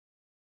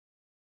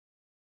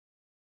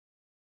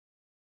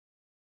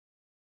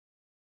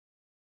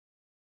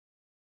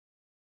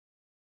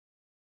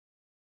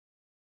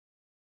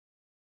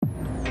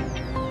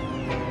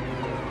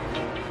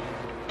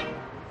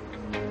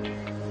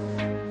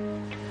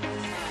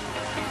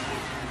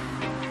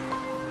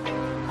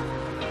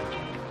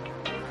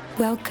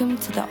Welcome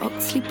to the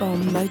Oxley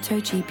Bomb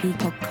MotoGP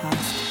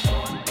podcast.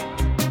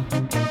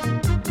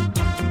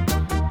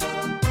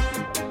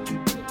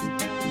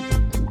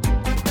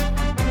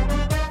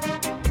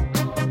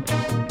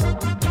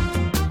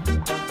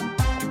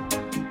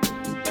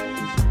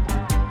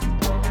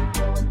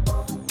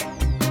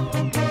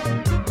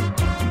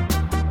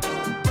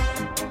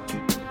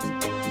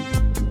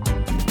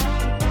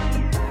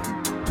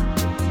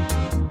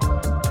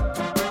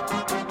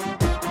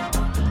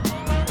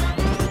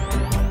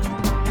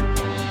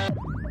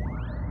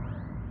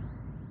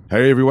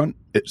 Hey everyone,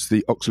 it's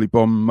the Oxley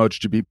Bomb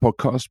MotoGP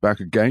podcast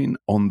back again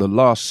on the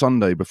last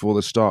Sunday before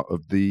the start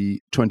of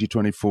the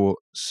 2024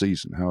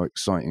 season. How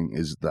exciting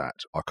is that?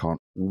 I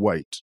can't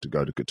wait to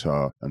go to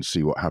Qatar and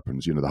see what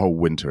happens. You know, the whole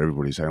winter,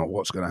 everybody's saying,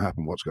 what's going to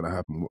happen? What's going to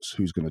happen?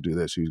 Who's going to do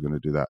this? Who's going to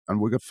do that? And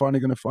we're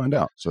finally going to find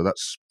out. So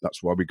that's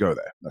why we go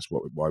there. That's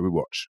why we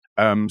watch.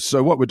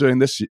 So what we're doing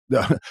this year,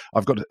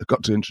 I've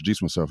got to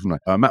introduce myself, haven't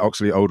I? Matt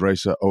Oxley, old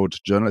racer, old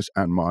journalist,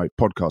 and my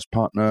podcast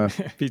partner.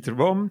 Peter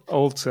Bohm,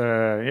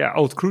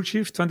 old crew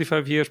chief,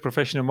 25 years,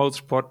 professional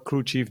motorsport,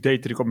 crew chief,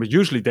 data recording, but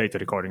usually data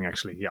recording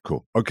actually, yeah.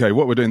 Cool. Okay,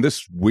 what we're doing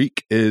this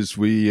week is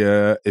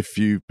if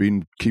you've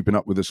been keeping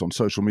up with us on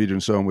social media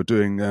and so on, we're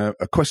doing a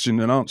question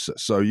and answer.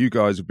 So you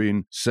guys have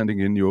been sending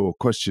in your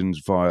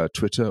questions via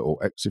Twitter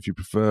or X if you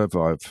prefer,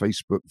 via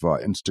Facebook,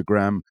 via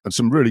Instagram, and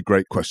some really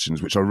great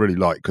questions, which I really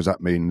like because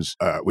that means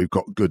we've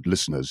got good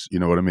listeners, you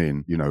know what I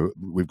mean? You know,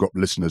 we've got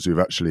listeners who've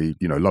actually,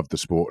 you know, love the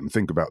sport and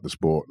think about the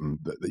sport and,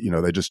 you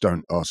know, they just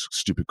don't ask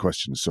stupid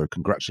questions. So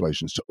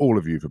congratulations to all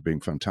of you for being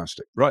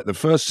fantastic. Right, the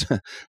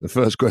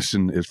first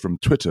question is from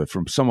Twitter,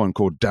 from someone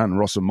called Dan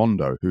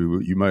Rossamondo,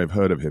 who you may have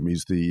heard of him.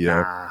 He's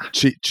the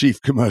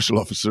chief commercial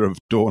officer of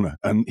Dorna,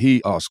 and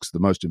he asks the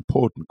most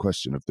important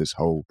question of this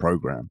whole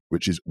program,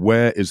 which is,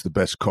 where is the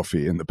best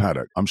coffee in the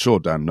paddock? I'm sure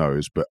Dan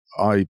knows, but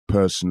I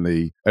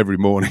personally, every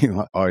morning,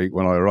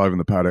 when I arrive in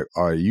the paddock,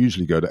 I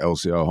usually go to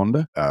LCR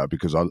Honda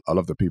because I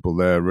love the people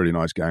there, really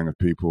nice gang of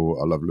people.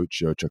 I love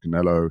Lucio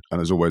Cecchinello, and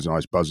there's always a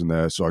nice buzz in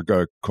there. So I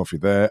go coffee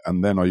there,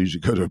 and then I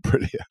usually go to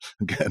Aprilia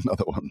and get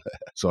another one there.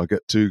 So I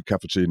get 2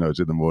 cappuccinos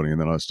in the morning,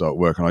 and then I start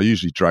work. And I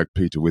usually drag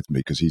Peter with me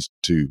because he's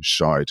too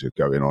shy to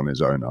go in on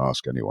his own and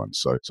ask anyone.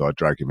 So I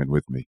drag him in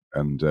with me.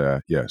 And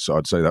so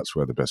I'd say that's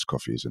where the best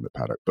coffee is, in the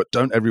paddock. But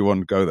don't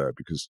everyone go there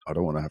because I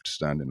don't want to have to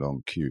stand in a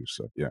long queue.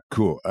 So yeah,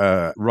 cool.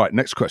 Right,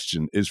 next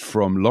question is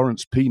from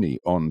Lawrence Peeney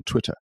on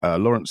Twitter.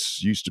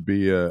 Lawrence used to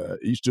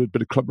do a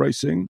bit of club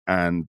racing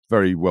and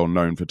very well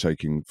known for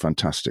taking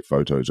fantastic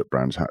photos at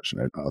Brands Hatch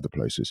and other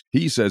places.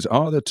 He says,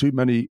 are there too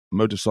many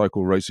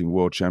motorcycle racing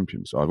world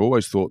champions? I've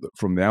always thought that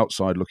from the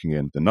outside looking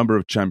in, the number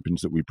of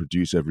champions that we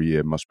produce every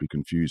year must be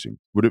confusing.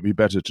 Would it be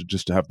better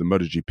to have the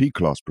MotoGP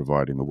class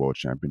providing a world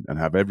champion and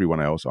have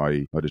everyone else,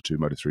 i.e. Moto2,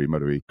 Moto3,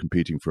 Moto E,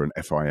 competing for an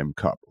FIM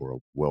Cup or a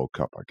World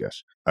Cup, I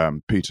guess?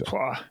 Peter?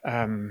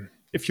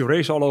 If you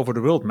race all over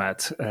the world,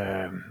 Matt,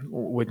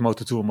 with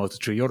Moto2 or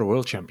Moto3, you're a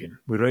world champion.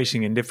 We're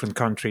racing in different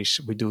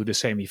countries. We do the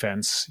same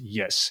events,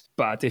 yes.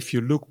 But if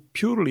you look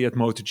purely at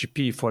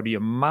MotoGP for the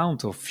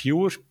amount of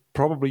viewers,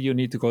 probably you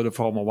need to go the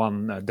Formula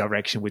 1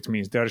 direction, which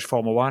means there is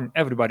Formula 1,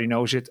 everybody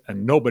knows it,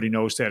 and nobody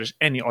knows there is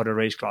any other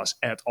race class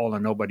at all,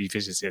 and nobody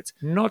visits it.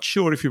 Not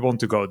sure if you want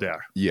to go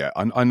there. Yeah,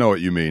 I know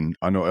what you mean.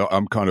 I know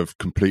I'm kind of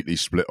completely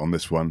split on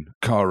this one.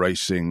 Car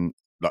racing,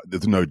 like,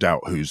 there's no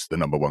doubt who's the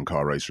number one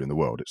car racer in the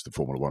world. It's the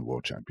Formula 1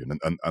 world champion.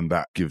 And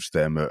that gives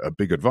them a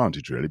big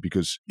advantage, really,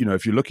 because, you know,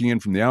 if you're looking in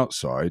from the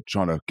outside,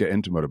 trying to get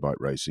into motorbike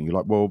racing, you're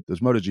like, well,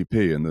 there's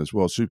MotoGP and there's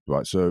World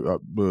Superbike.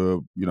 So,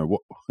 you know,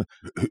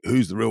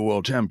 who's the real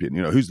world champion?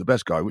 You know, who's the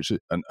best guy?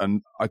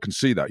 And I can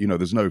see that, you know,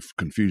 there's no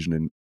confusion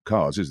in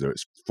cars, is there?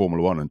 It's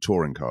Formula 1 and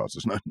touring cars.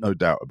 There's no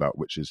doubt about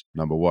which is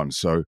number one.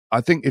 So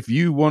I think if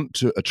you want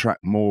to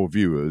attract more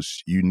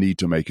viewers, you need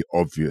to make it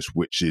obvious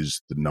which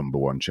is the number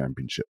one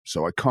championship.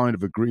 So I kind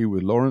of agree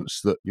with Lawrence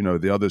that, you know,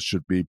 the others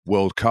should be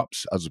World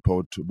Cups as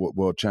opposed to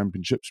world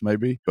championships,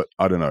 maybe. But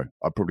I don't know.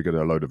 I'll probably get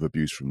a load of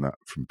abuse from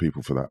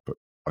people for that, but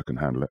I can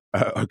handle it.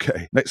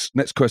 Okay.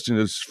 Next question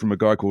is from a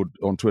guy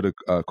on Twitter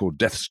called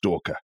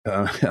Deathstalker.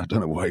 I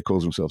don't know why he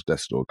calls himself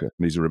Deathstalker.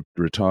 And he's a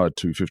retired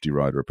 250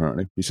 rider,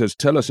 apparently. He says,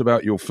 tell us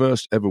about your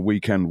first ever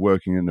weekend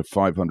working in a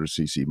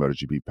 500cc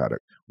MotoGP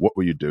paddock. What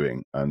were you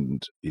doing?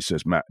 And he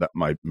says, Matt, that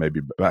might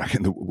maybe back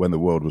when the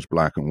world was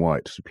black and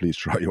white. So please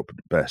try your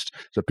best.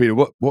 So Peter,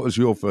 what was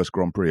your first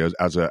Grand Prix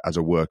as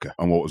a worker,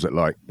 and what was it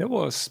like? That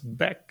was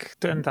back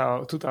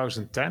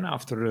 2010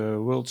 after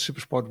the World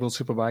Supersport, World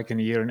Superbike in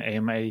a year in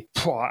AMA.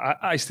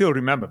 I still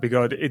remember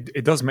because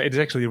it does. It's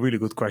actually a really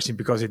good question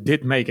because it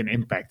did make an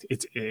impact.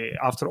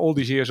 After all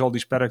these years, all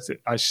these paddocks,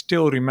 I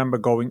still remember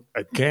going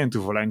again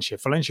to Valencia.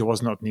 Valencia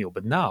was not new,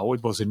 but now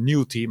it was a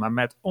new team. I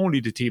met only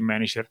the team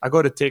manager. I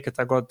got a ticket.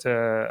 I got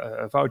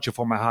a voucher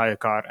for my hire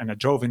car, and I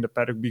drove in the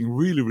paddock being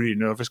really, really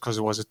nervous because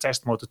it was a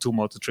test Moto2,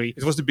 Moto3.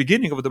 It was the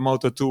beginning of the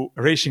Moto2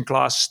 racing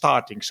class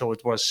starting. So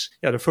it was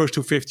the first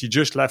 250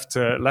 just left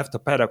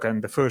the paddock,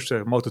 and the first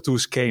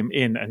Moto2s came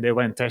in and they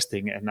went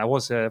testing. And I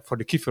was for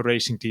the Kiefer race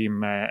racing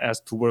team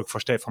asked to work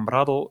for Stefan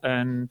Bradl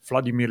and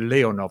Vladimir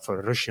Leonov, a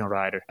Russian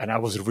rider. And I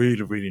was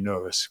really, really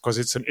nervous because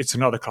it's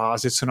another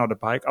class, it's another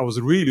bike. I was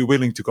really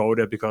willing to go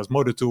there because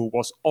Moto2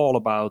 was all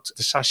about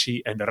the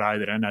chassis and the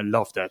rider, and I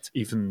loved that.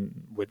 Even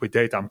with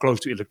data, I'm close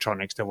to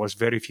electronics. There was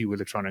very few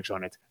electronics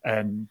on it.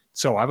 And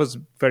so I was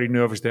very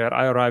nervous there.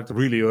 I arrived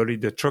really early.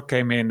 The truck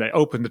came in, they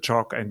opened the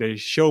truck and they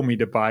showed me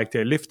the bike.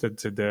 They lifted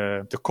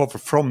the cover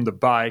from the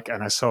bike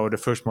and I saw the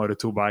first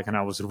Moto2 bike and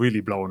I was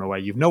really blown away.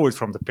 You know it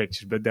from the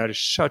pictures, but there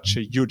is such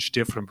a huge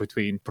difference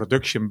between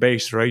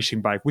production-based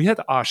racing bike. We had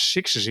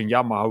R6s in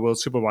Yamaha World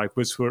Superbike,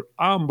 which were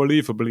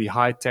unbelievably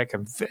high-tech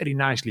and very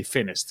nicely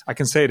finished. I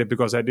can say that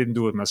because I didn't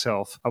do it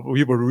myself.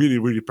 We were really,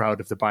 really proud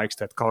of the bikes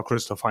that Carl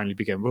Crystal finally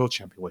became world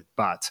champion with.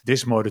 But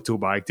this Moto2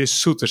 bike, this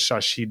Suter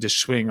chassis, the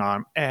swing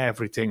arm,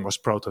 everything was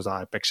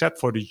prototype, except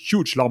for the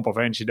huge lump of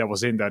engine that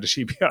was in there, the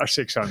CBR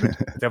 600.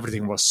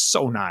 Everything was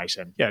so nice.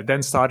 And yeah,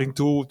 then starting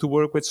to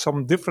work with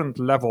some different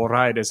level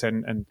riders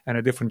and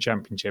a different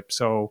championship.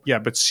 So yeah,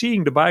 but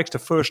seeing the bikes the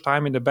first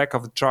time in the back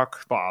of the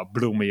truck,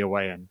 blew me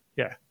away. And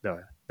yeah,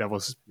 that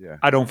was,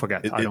 I don't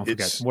forget. I don't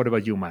forget. What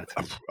about you, Matt?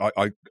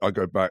 I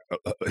go back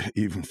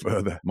even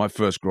further. My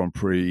first Grand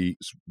Prix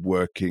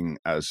working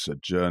as a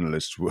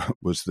journalist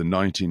was the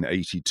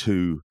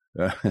 1982.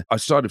 I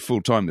started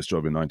full-time this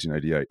job in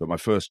 1988, but my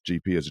first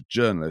GP as a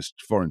journalist,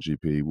 foreign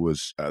GP,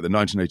 was the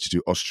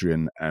 1982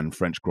 Austrian and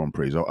French Grand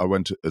Prix. I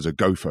went as a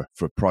gopher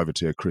for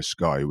privateer Chris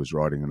Sky, who was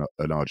riding an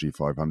RG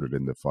 500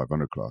 in the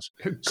 500 class.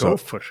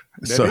 Gopher?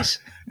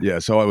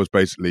 So I was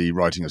basically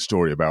writing a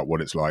story about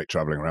what it's like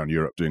traveling around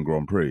Europe doing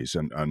Grand Prix.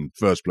 And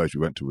first place we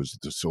went to was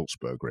the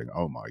Salzburg Ring.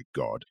 Oh my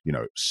God,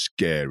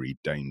 scary,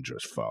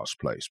 dangerous, fast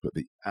place. But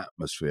the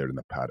atmosphere in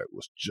the paddock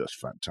was just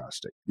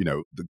fantastic.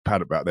 The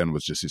paddock back then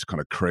was just this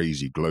kind of crazy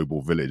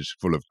global village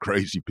full of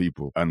crazy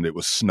people, and it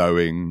was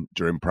snowing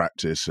during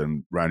practice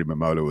and Randy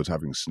Mamola was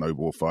having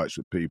snowball fights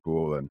with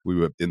people, and we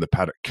were in the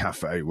paddock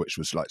cafe, which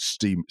was like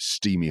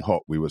steamy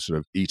hot. We were sort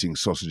of eating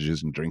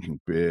sausages and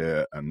drinking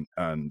beer, and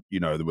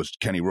there was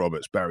Kenny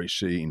Roberts, Barry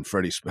Sheen,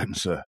 Freddie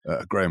Spencer,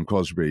 Graham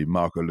Cosby,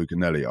 Marco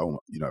Lucanelli.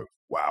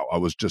 Wow, I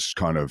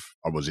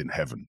was in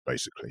heaven,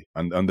 basically.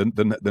 And then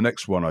the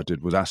next one I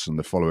did was Assen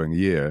the following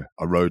year.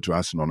 I rode to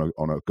Assen on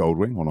a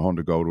Goldwing, on a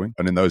Honda Goldwing.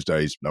 And in those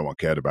days, no one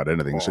cared about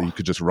anything. So you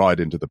could just ride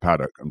into the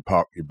paddock and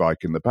park your bike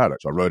in the paddock.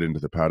 So I rode into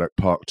the paddock,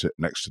 parked it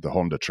next to the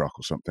Honda truck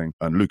or something.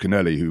 And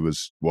Lucanelli, who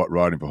was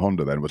riding for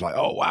Honda then, was like,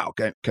 oh, wow,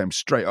 came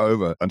straight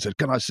over and said,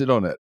 can I sit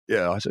on it?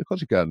 Yeah, I said, of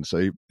course you can.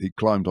 So he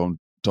climbed on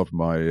top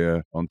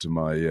of onto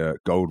my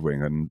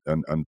Goldwing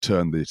and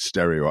turned the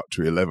stereo up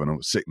to 11 and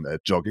was sitting there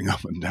jogging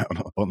up and down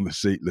on the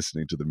seat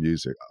listening to the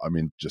music. I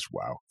mean, just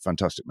wow,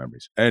 fantastic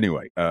memories.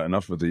 Anyway,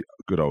 enough of the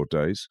good old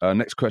days.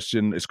 Next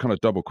question is kind of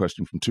double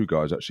question from two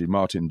guys actually,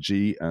 Martin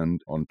G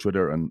and on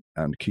Twitter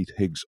and Keith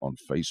Higgs on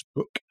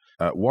Facebook.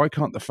 Why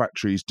can't the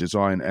factories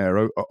design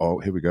aero?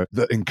 Here we go.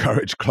 That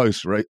encourages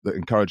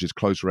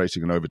close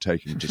racing and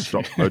overtaking to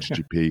stop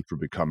MotoGP from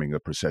becoming a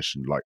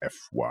procession like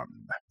F1?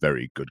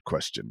 Very good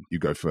question. You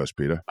go first,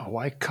 Peter.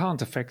 Why can't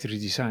the factory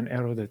design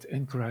aero that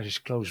encourages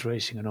close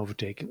racing and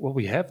overtaking? Well,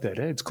 we have that.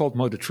 It's called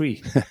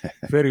Moto3.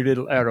 Very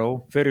little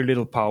aero, very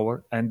little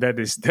power, and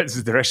that's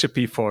the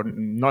recipe for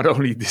not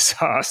only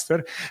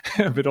disaster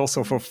but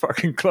also for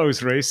fucking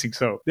close racing.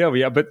 So there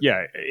we are. But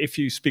yeah, if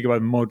you speak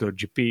about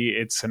MotoGP,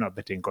 it's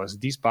another thing because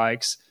these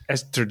bikes,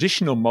 as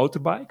traditional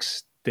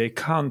motorbikes, they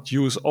can't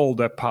use all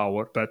their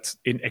power, but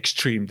in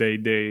extreme,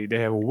 they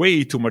have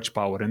way too much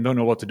power and don't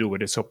know what to do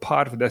with it. So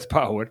part of that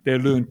power, they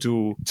learn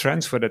to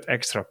transfer that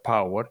extra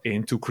power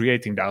into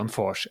creating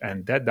downforce.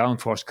 And that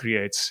downforce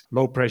creates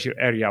low pressure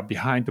area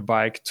behind the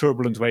bike,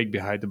 turbulent wake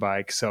behind the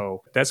bike.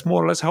 So that's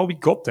more or less how we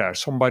got there.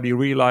 Somebody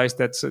realized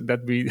that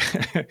we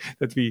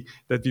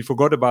that we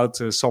forgot about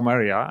some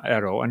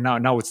aero, and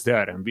now it's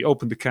there. And we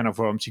opened the can of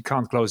worms. You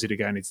can't close it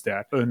again. It's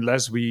there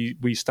unless we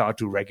start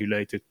to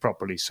regulate it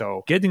properly.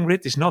 So getting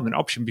rid is not an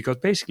option because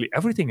basically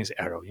everything is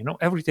aero.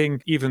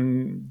 Everything,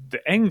 even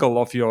the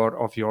angle of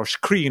your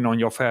screen on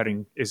your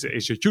fairing is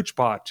a huge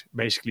part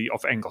basically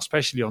of angle,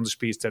 especially on the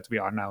speeds that we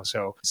are now.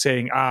 So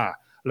saying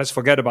let's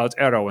forget about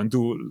aero and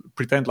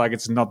pretend like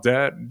it's not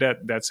there,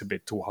 that's a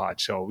bit too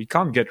hard. So we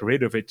can't get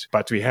rid of it,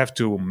 but we have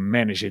to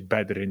manage it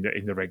better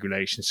in the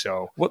regulations.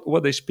 So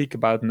what they speak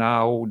about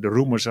now, the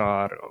rumors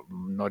are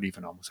not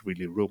even almost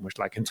really rumors,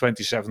 like in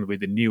 27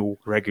 with the new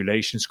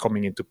regulations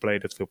coming into play,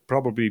 that will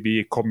probably be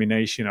a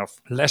combination of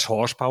less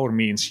horsepower,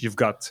 means you've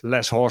got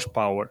less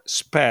horsepower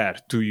spare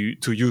to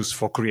use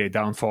for create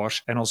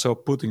downforce, and also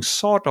putting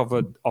sort of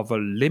a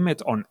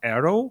limit on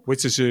aero,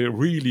 which is a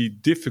really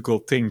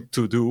difficult thing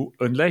to do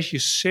unless you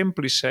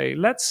simply say,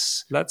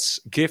 let's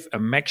give a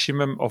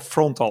maximum of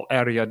frontal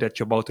area that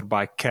your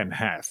motorbike can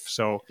have.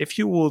 So if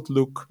you would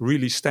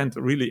stand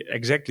really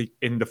exactly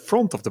in the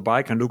front of the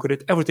bike and look at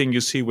it, everything you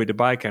see with the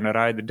bike and a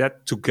rider,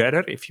 that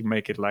together, if you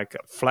make it like a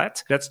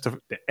flat, that's the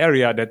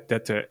area that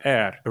the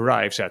air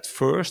arrives at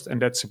first,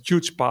 and that's a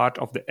huge part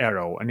of the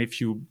aero. And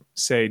if you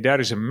say there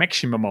is a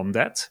maximum on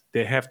that.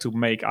 They have to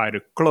make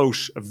either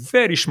close a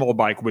very small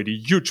bike with a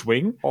huge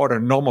wing or a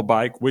normal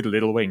bike with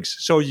little wings.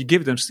 So you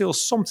give them still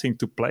something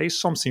to play,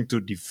 something to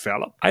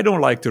develop. I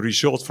don't like the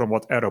result from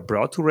what Aero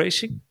brought to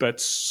racing, but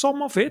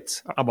some of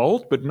it, I'm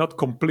old, but not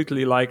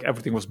completely like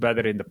everything was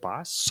better in the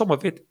past. Some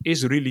of it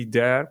is really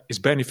there, is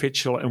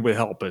beneficial and will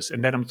help us.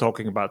 And then I'm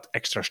talking about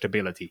extra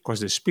stability,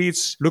 because the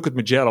speeds, look at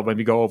Mugello when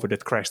we go over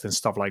that crest and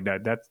stuff like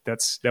that.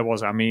 That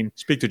was, I mean,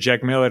 speak to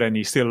Jack Miller and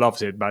he still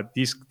loves it, but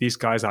these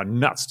guys are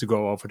nuts to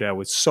go over there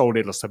with so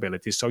little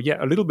stability. So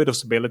yeah, a little bit of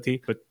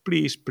stability, but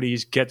please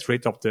get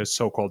rid of the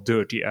so-called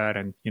dirty air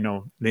and,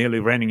 nearly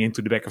running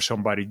into the back of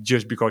somebody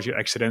just because you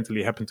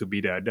accidentally happen to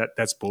be there.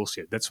 That's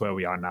bullshit. That's where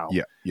we are now.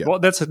 Yeah. Well,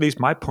 that's at least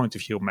my point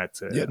of view, Matt.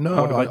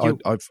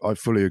 I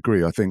fully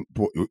agree. I think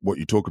what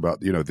you talk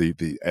about,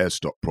 the air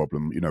stop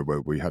problem,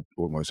 where we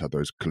almost had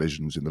those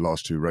collisions in the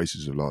last two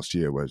races of last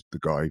year, where the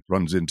guy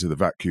runs into the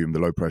vacuum, the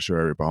low pressure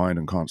area behind,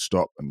 and can't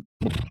stop, and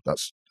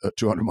that's at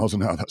 200 miles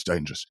an hour. That's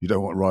dangerous. You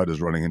don't want riders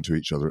running into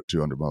each other at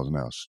 200 miles an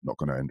hour. It's not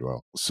going to end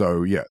well.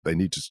 So yeah, they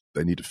need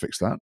to fix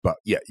that. But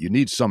yeah, you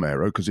need some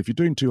aero, because if you're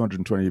doing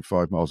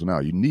 225 miles an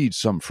hour, you need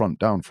some front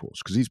downforce,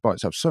 because these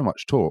bikes have so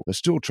much torque. They're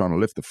still trying to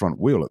lift the front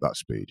wheel at that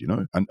speed,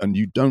 and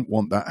you don't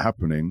want that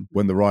happening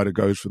when the rider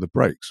goes for the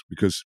brakes,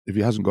 because if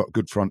he hasn't got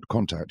good front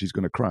contact, he's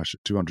going to crash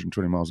at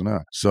 220 miles an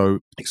hour. So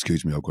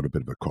excuse me, I've got a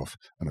bit of a cough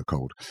and a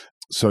cold.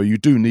 So you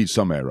do need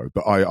some aero,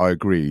 but I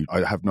agree. I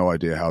have no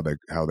idea how they're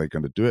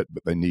going to do it,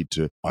 but they need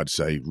to, I'd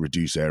say,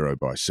 reduce aero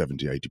by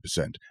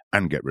 70-80%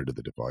 and get rid of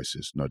the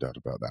devices. No doubt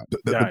about that.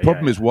 The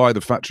problem is why the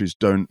factories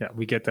don't. Yeah,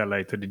 we get that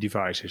later. The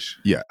devices.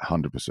 Yeah,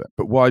 100%.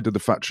 But why do the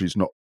factories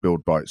not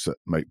build bikes that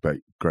make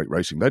great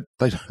racing?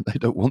 They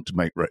don't want to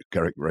make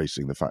great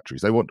racing. The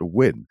factories, they want to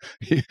win.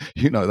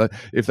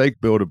 If they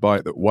build a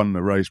bike that won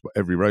the race,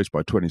 every race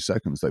by 20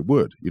 seconds, they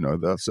would.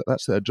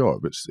 That's their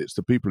job. It's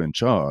the people in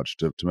charge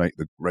to make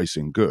the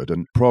racing good.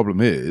 And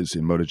problem is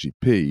in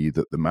MotoGP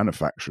that the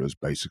manufacturers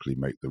basically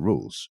make the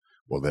rules.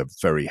 Well, they're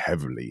very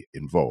heavily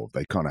involved.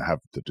 They kind of have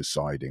the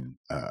deciding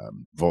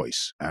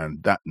voice,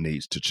 and that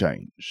needs to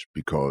change,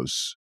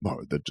 because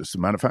the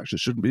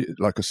manufacturers shouldn't be,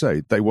 like I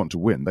say, they want to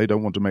win. They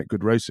don't want to make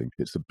good racing.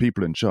 It's the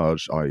people in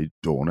charge, i.e.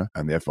 Dorna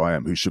and the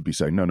FIM, who should be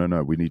saying, no,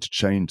 we need to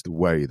change the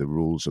way the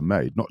rules are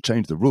made. Not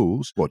change the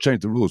rules,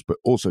 but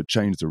also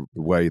change the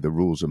way the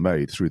rules are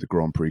made through the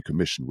Grand Prix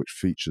Commission, which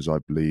features, I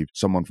believe,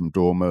 someone from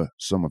Dorna,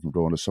 someone from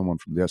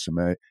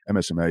the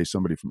MSMA,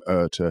 somebody from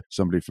IRTA,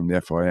 somebody from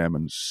the FIM,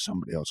 and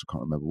somebody else, I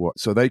can't remember what.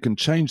 So they can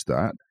change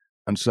that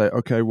and say,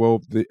 okay, well,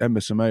 the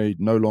MSMA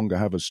no longer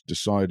have a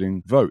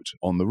deciding vote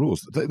on the rules.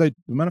 The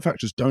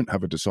manufacturers don't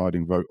have a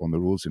deciding vote on the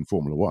rules in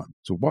Formula One.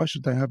 So why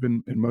should they have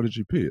in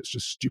MotoGP? It's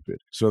just stupid.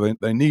 So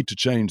they need to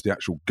change the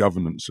actual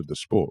governance of the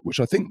sport,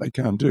 which I think they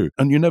can do.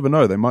 And you never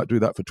know, they might do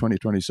that for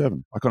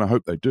 2027. I kind of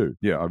hope they do.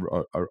 Yeah,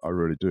 I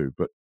really do.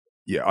 But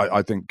yeah,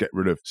 I think get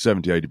rid of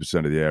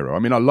 70-80% of the aero. I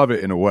mean, I love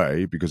it in a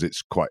way because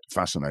it's quite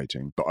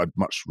fascinating, but I'd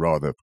much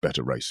rather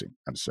better racing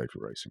and safer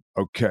racing.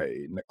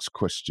 Okay, next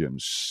question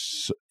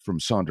from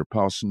Sandra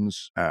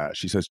Parsons.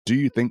 She says, do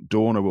you think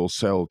Dorna will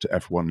sell to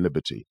F1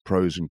 Liberty?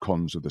 Pros and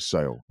cons of the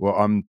sale.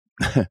 Well,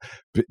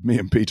 me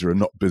and Peter are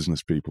not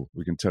business people.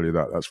 We can tell you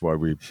that. That's why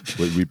we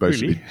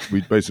basically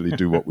we basically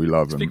do what we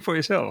love. Speak for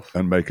yourself.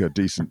 And make a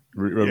decent,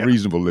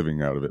 reasonable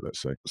living out of it,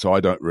 let's say. So I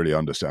don't really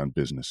understand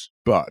business.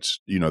 But,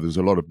 there's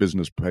a lot of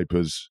business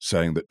papers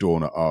saying that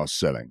Dorna are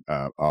selling,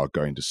 are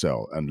going to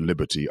sell, and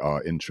Liberty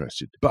are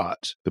interested.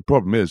 But the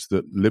problem is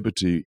that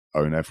Liberty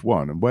own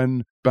F1.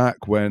 And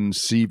back when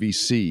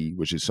CVC,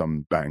 which is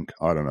some bank,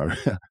 I don't know,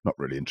 not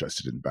really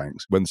interested in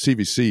banks, when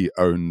CVC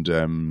owned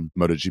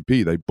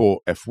MotoGP, they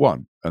bought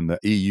F1. And the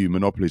EU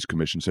Monopolies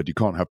Commission said you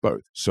can't have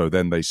both. So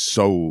then they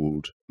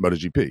sold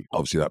MotoGP,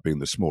 obviously that being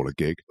the smaller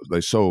gig.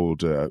 They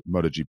sold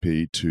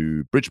MotoGP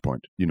to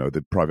Bridgepoint,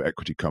 the private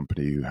equity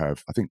company who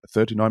have, I think,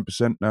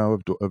 39% now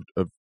of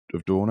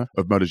Dorna,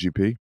 of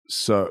MotoGP.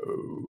 So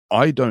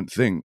I don't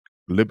think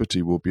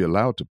Liberty will be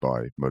allowed to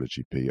buy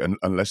MotoGP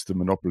unless the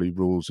monopoly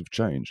rules have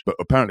changed. But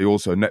apparently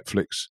also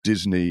Netflix,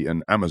 Disney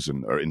and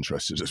Amazon are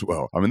interested as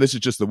well. I mean, this is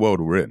just the world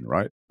we're in,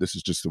 right? This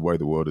is just the way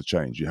the world has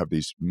changed. You have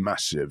these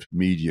massive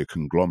media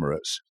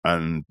conglomerates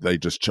and they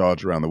just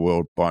charge around the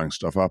world buying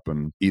stuff up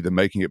and either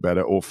making it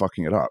better or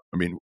fucking it up. I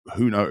mean,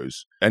 who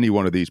knows? Any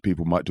one of these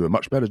people might do a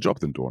much better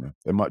job than Dorna.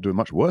 They might do a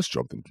much worse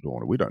job than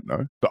Dorna. We don't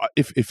know. But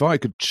if I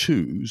could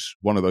choose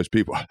one of those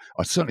people,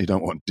 I certainly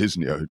don't want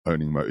Disney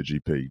owning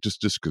MotoGP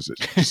just because it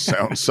just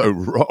sounds so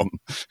wrong.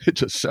 It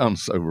just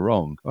sounds so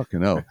wrong.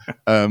 Fucking hell.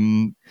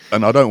 And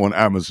I don't want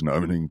Amazon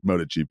owning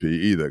MotoGP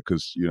either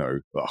because,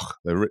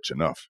 they're rich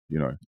enough.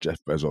 Jeff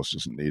Bezos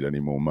doesn't need any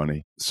more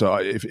money. So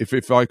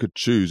if I could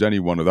choose any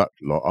one of that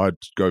lot, I'd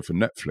go for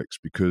Netflix,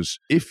 because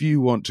if you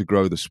want to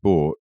grow the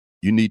sport,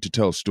 you need to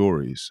tell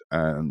stories.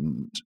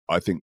 And I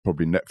think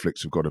probably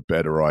Netflix have got a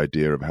better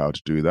idea of how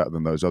to do that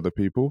than those other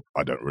people.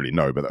 I don't really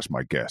know, but that's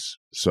my guess.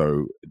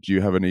 So do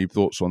you have any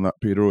thoughts on that,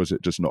 Peter, or is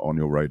it just not on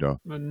your radar?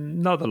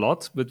 Not a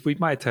lot, but we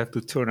might have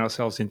to turn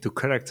ourselves into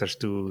characters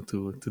to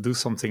do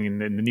something in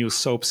the new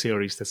soap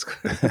series that's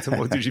the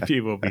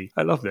MotoGP will be.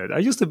 I love that. I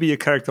used to be a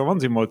character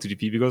once in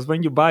MotoGP, because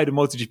when you buy the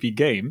MotoGP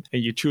game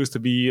and you choose to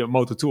be a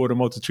Moto2 or a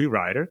Moto3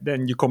 rider,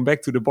 then you come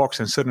back to the box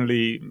and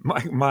suddenly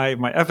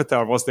my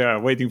avatar was there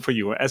waiting for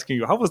you, asking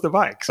you, how was the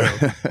bike? So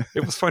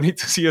it was funny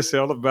to see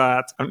yourself,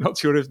 but I'm not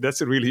sure if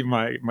that's really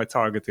my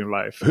target in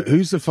life.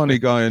 Who's the funny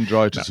guy in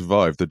Drive to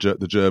Survive?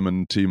 The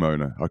German team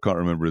owner. I can't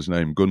remember his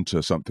name.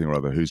 Gunther something or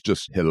other, who's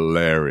just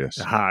hilarious.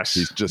 Haas.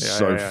 He's just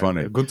so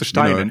funny. Gunther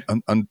Steiner.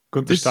 And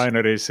Gunther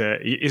Steiner is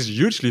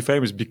hugely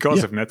famous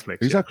because of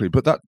Netflix. Exactly.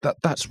 But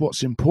that's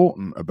what's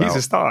important about He's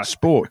a star.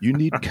 Sport. You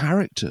need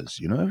characters,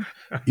 you know?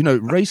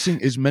 Racing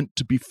is meant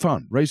to be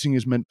fun. Racing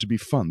is meant to be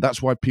fun.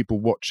 That's why people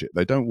watch it.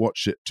 They don't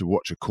watch it to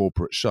watch a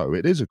corporate show.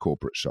 It is a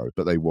corporate show,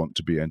 but they want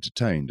to be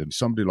entertained. And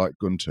somebody like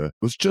Gunther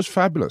was just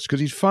fabulous because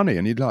he's funny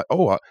and you'd like,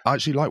 I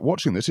actually like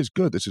watching this. It's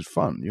good. This is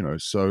fun,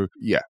 So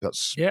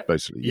that's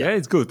basically. Yeah,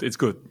 it's good. It's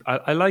good.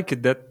 I like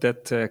it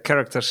that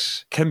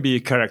characters can be a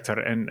character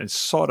and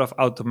sort of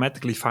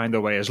automatically find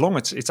a way, as long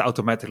as it's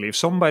automatically. If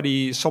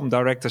some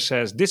director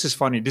says this is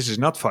funny, this is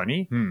not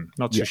funny,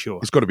 not so sure.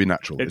 It's got to be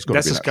natural. That's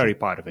the scary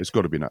part of it. It's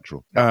got to be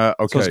natural. Okay.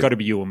 So it's got to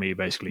be you and me,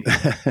 basically.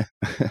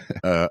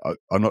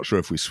 I'm not sure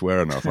if we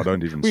swear enough. I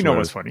don't even we swear. know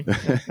what's funny.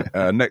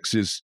 Next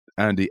is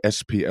Andy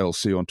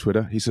SPLC on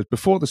Twitter. He says,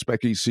 before the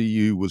Spec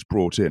ECU was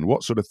brought in,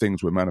 what sort of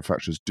things were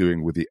manufacturers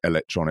doing with the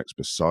electronics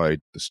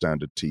beside the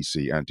standard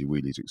TC,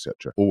 anti-wheelies,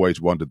 etc.?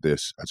 Always wondered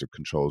this as a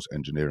controls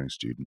engineering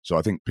student. So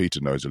I think Peter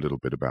knows a little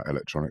bit about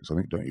electronics,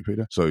 don't you,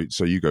 Peter?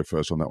 So you go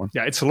first on that one.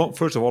 Yeah,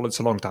 first of all, it's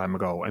a long time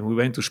ago. And we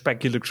went to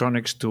Spec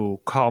Electronics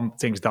to calm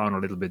things down a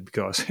little bit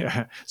because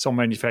some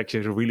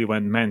manufacturers really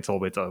went mental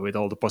with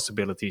all the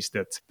possibilities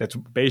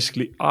that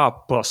basically are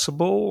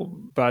possible.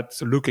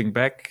 But looking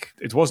back,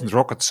 it wasn't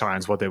rocket science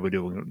what they were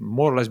doing,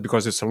 more or less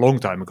because it's a long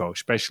time ago,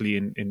 especially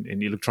in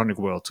the electronic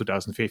world.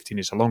 2015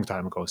 is a long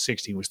time ago.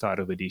 16 we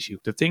started with ECU.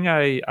 The thing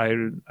I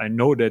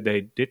know that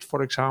they did,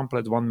 for example,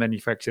 at one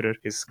manufacturer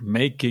is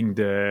making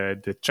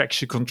the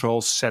traction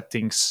control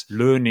settings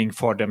learning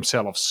for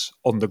themselves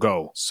on the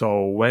go.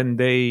 So when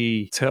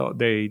they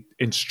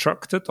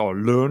instructed or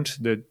learned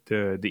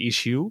the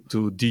ECU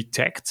to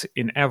detect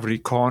in every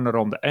corner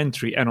on the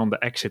entry and on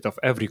the exit of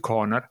every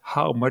corner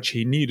how much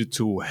he needed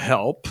to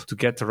help to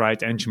get the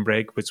right engine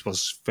brake, which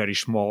was very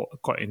small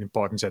in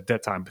importance at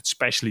that time, but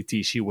especially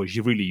TC was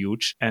really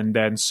huge, and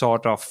then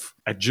sort of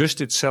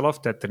adjust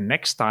itself that the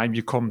next time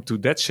you come to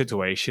that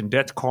situation,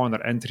 that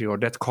corner entry or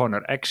that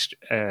corner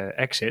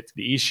exit,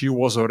 the ECU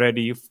was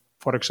already.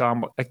 For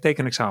example, I take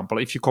an example.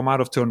 If you come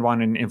out of turn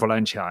one in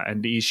Valencia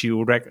and the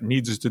ECU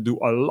needs to do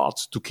a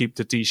lot to keep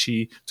the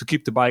TC, to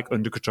keep the bike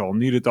under control,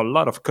 needed a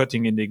lot of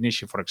cutting in the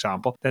ignition, for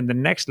example, then the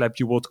next lap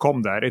you would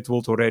come there,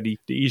 the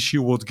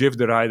ECU would give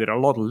the rider a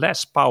lot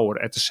less power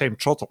at the same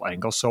throttle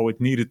angle. So it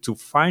needed to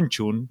fine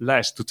tune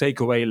less, to take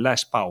away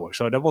less power.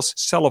 So that was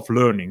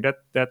self-learning. That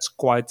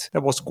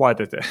was quite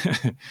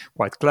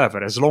quite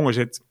clever. As long as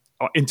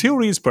in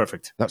theory, it's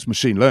perfect. That's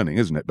machine learning,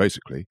 isn't it?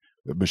 Basically,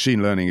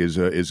 machine learning is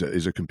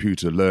a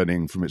computer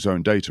learning from its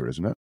own data,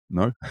 isn't it?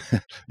 No,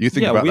 you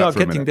think about that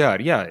for a minute. Yeah, we are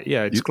getting there.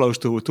 Yeah, it's close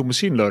to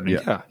machine learning.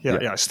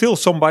 Yeah. Still,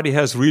 somebody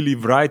has really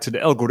written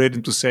the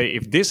algorithm to say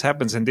if this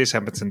happens and this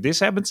happens and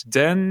this happens,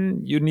 then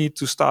you need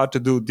to start to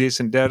do this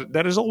and that.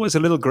 There is always a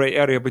little gray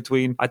area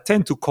between. I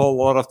tend to call a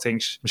lot of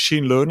things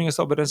machine learning and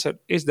stuff, but then said,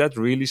 is that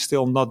really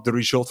still not the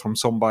result from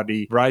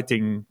somebody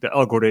writing the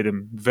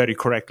algorithm very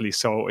correctly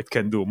so it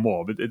can do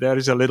more? But there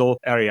is a little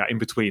area in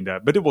between there.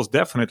 But it was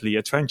definitely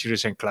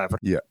adventurous and clever.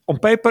 Yeah. On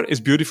paper, it's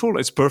beautiful,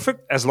 it's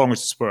perfect as long as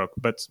it's work.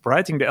 But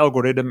writing the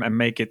algorithm and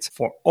make it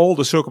for all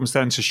the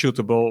circumstances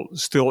suitable,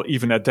 still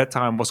even at that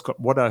time, was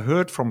what I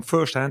heard from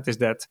firsthand is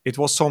that it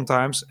was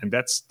sometimes, and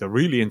that's the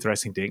really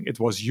interesting thing, it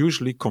was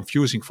usually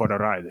confusing for the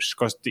riders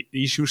because the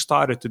issue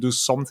started to do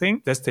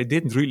something that they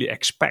didn't really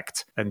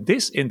expect. And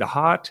this in the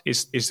heart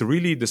is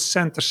really the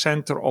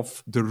center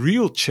of the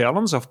real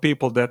challenge of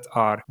people that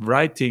are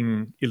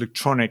writing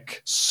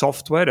electronic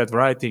software, that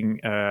writing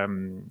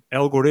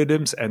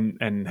algorithms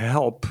and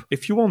help.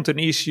 If you want an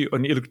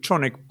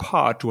electronic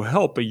part to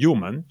help a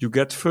human, you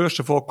get first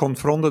of all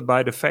confronted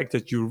by the fact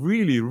that you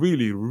really,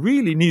 really,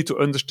 really need to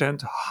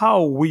understand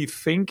how we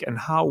think and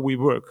how we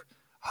work,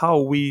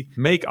 how we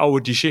make our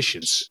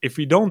decisions. If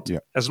we don't,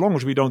 as long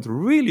as we don't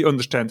really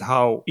understand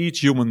how each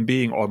human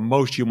being or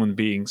most human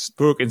beings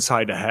work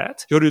inside the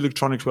head, your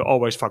electronics will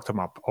always fuck them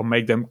up or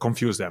make them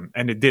confuse them.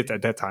 And it did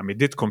at that time. It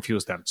did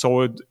confuse them.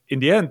 So in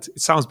the end,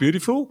 it sounds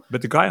beautiful,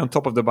 but the guy on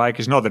top of the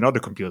bike is not another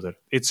computer.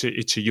 It's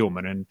a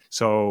human. And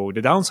so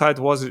the downside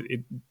was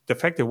the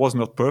fact it was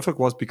not perfect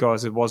was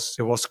because it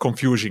was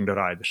confusing the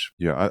riders.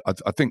 Yeah,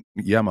 I think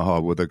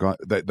Yamaha were the guy.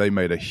 They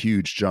made a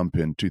huge jump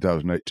in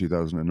 2008,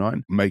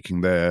 2009,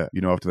 making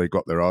after they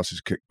got their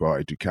asses kicked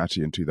by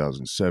Ducati in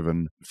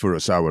 2007,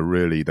 Furusawa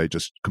really, they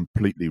just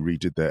completely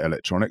redid their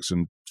electronics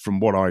and from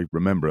what I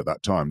remember at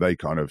that time, they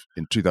kind of,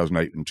 in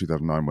 2008 and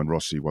 2009, when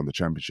Rossi won the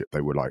championship,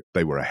 they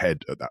were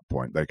ahead at that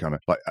point. They kind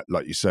of,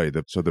 like you say,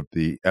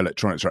 the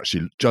electronics are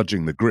actually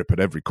judging the grip at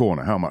every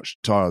corner, how much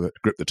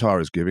grip the tire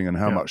is giving and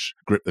how much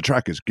grip the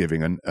track is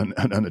giving, and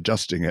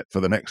adjusting it for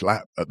the next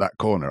lap at that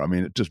corner. I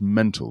mean, it's just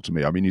mental to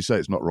me. I mean, you say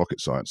it's not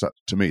rocket science. That,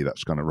 to me,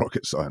 that's kind of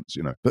rocket science,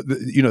 you know. But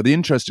the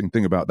interesting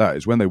thing about that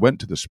is when they went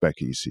to the spec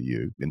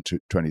ECU in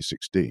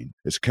 2016,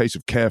 it's a case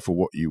of careful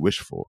what you wish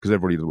for, because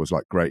everybody was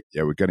like, great,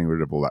 yeah, we're getting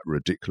rid of all that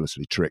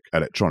ridiculously trick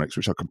electronics,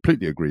 which I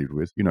completely agreed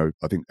with. You know,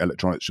 I think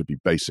electronics should be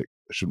basic.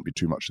 There shouldn't be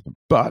too much of them.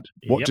 But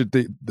what did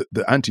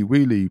the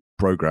anti-wheelie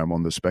program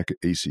on the spec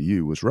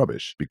ECU was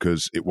rubbish,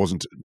 because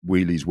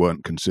wheelies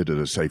weren't considered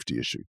a safety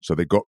issue. So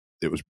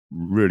it was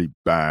really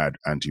bad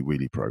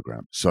anti-wheelie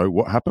program. So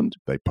what happened?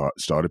 They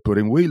started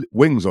putting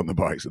wings on the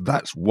bikes.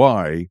 That's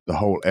why the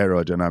whole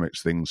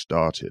aerodynamics thing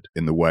started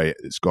in the way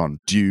it's gone,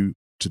 due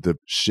to the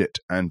shit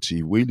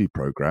anti-wheelie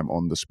program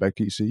on the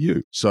spec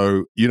ECU.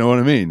 So, you know what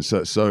I mean?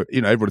 So you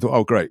know, everybody thought,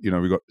 oh, great, you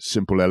know, we've got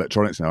simple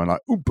electronics now. And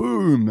like, oh,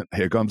 boom,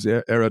 here comes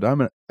the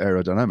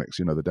aerodynamics,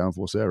 you know, the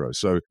downforce aero.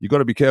 So you got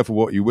to be careful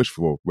what you wish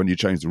for when you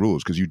change the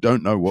rules, because you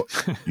don't know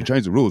you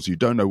change the rules, you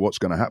don't know what's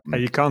going to happen.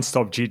 You can't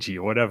stop Gigi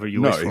or whatever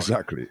you wish for.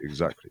 Exactly.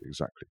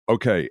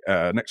 Okay,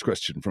 next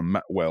question from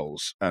Matt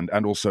Wells and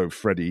also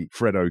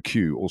Fredo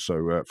Q. Also,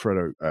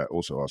 Fredo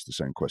also asked the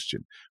same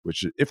question,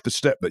 which is, if the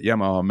step that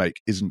Yamaha make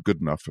isn't good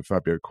enough for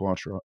Fabio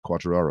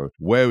Quartararo,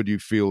 where would you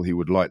feel he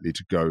would likely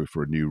to go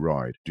for a new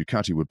ride?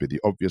 Ducati would be the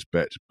obvious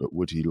bet, but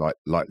would he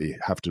likely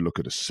have to look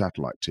at a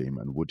satellite team,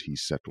 and would he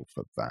settle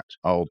for that?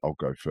 I'll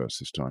go first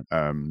this time.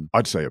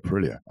 I'd say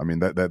Aprilia. I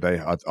mean,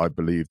 I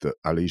believe that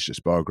Aleix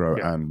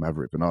Espargaro and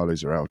Maverick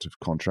Vinales are out of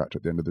contract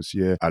at the end of this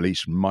year.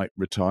 Aleix might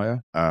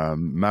retire.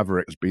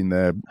 Maverick has been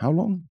there how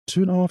long?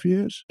 2.5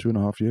 years?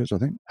 2.5 years, I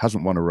think.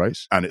 Hasn't won a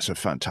race, and it's a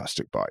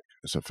fantastic bike.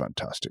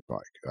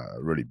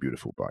 Really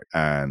beautiful bike.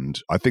 And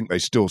I think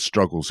they still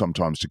struggle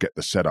sometimes to get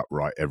the setup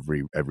right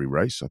every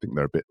race. I think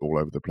they're a bit all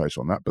over the place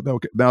on that, but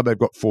now they've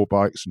got 4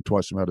 bikes and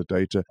twice the amount of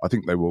data. I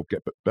think they will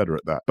get better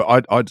at that.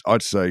 But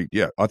I'd say,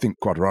 yeah, I think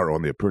Quartararo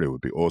on the Aprilia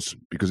would be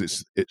awesome, because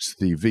it's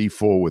the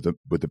V4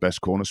 with the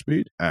best corner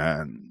speed,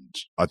 and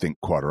I think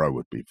Quartararo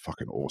would be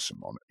fucking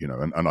awesome on it, you know.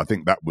 And I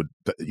think that would,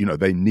 you know,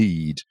 they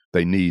need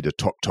a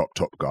top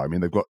guy. I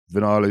mean, they've got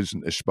Vinales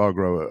and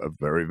Espargaro are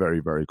very, very,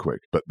 very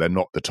quick, but they're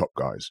not the top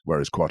guys,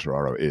 whereas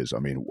Quartararo is. I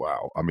mean,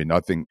 wow. I mean, I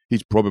think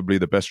he's probably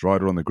the best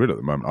rider on the grid at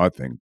the moment, I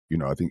think. You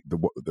know, I think the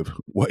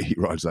way he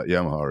rides that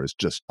Yamaha is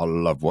just, I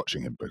love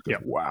watching him,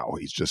 because wow,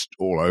 he's just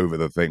all over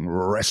the thing,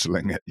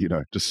 wrestling it, you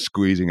know, just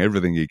squeezing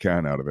everything he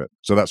can out of it.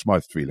 So that's my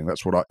feeling.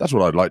 That's what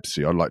I'd like to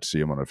see. I'd like to see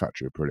him on a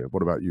factory Aprilia.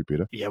 What about you,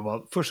 Peter? Yeah,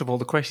 well, first of all,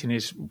 the question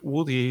is,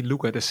 would he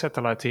look at a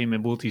satellite team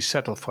and would he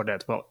settle for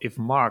that? Well, if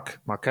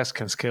Marquez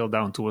can scale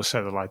down to a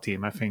satellite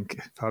team, I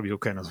think Fabio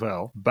can as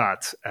well.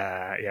 But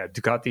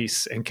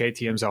Ducatis and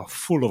KTMs are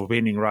full of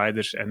winning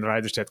riders, and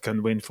riders that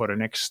can win for the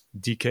next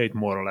decade,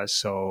 more or less.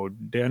 So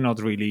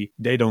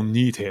they don't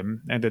need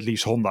him, and that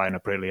leaves Honda and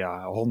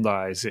Aprilia.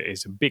 Honda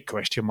is a big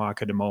question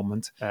mark at the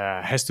moment.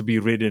 Has to be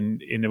ridden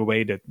in a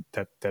way that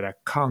I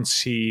can't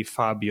see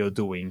Fabio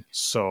doing.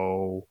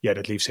 So yeah,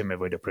 that leaves him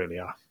with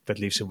Aprilia.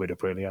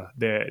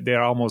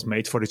 They're almost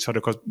made for each other,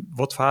 because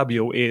what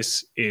Fabio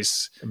is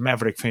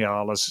Maverick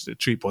Vinales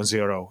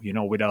 3.0, you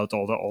know, without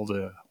all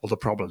the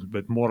problems,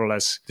 but more or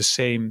less the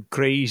same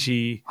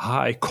crazy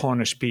high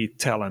corner speed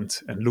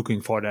talent, and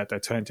looking for that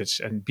advantage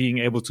and being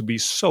able to be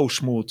so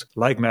smooth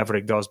like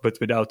Maverick does, but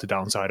without the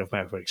downside of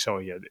Maverick. So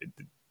yeah,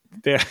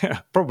 they're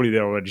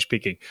already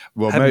speaking.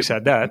 Well, having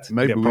said that,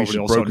 maybe we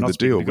should broker the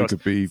deal.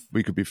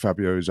 We could be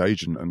Fabio's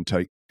agent and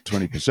take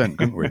 20%,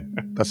 couldn't we?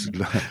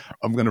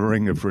 I'm going to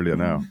ring Aprilia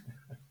now.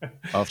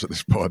 After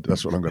this pod,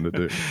 that's what I'm going to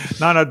do.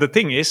 No. The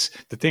thing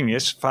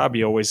is,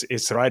 Fabio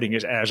is riding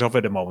his ass off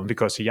at the moment,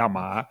 because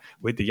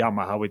with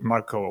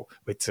Marco,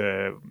 with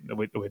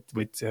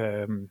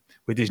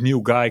this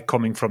new guy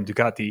coming from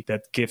Ducati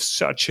that gives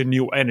such a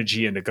new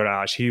energy in the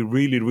garage. He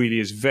really, really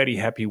is very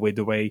happy with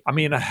the way. I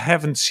mean, I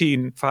haven't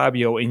seen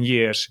Fabio in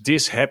years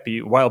this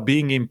happy while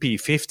being in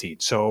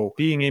P15. So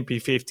being in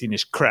P15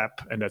 is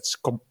crap, and that's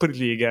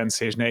completely against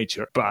his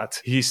nature.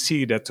 But he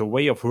see that the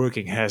way of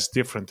working has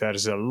different. There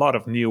is a lot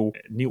of new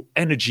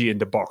energy in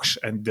the box,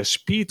 and the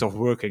speed of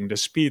working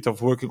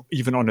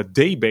even on a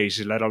day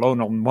basis, let alone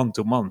on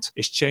month-to-month,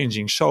 is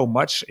changing so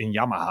much in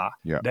Yamaha.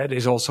 That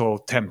is also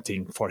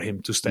tempting for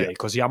him to stay,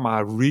 because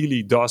Yamaha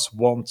really does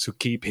want to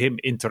keep him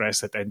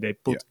interested, and they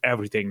put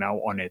everything now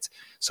on it.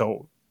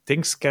 So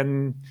things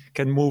can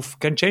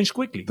change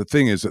quickly. The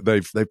thing is that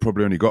they've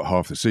probably only got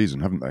half the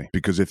season, haven't they?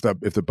 Because if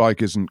the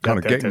bike isn't kind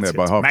of getting there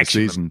by half the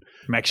season,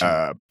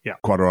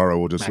 Quadraro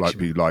will just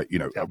be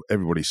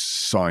everybody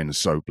signs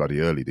so bloody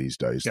early these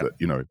days that,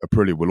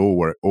 Aprilia will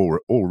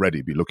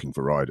already be looking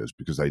for riders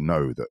because they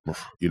know that,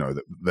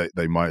 that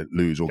they might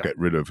lose or get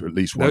rid of at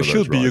least one of those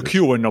riders. There should be a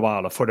queue in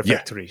Novara for the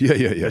factory.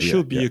 There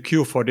should be a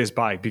queue for this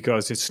bike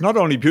because it's not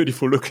only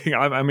beautiful looking.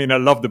 I mean, I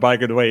love the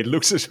bike and the way it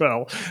looks as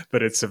well,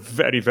 but it's a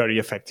very, very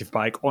effective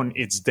bike on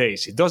its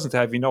days. It doesn't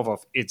have enough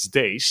of its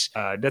days.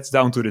 That's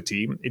down to the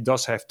team. It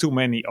does have too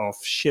many of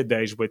shit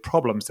days with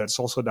problems. That's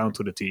also down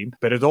to the team.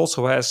 But it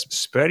also has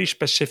very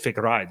specific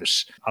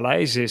riders.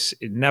 Aleix is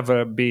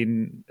never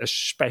been a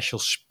special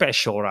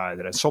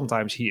rider. And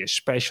sometimes he is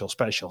special.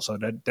 So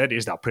that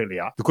is the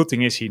Aprilia. The good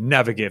thing is he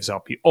never gives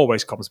up. He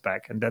always comes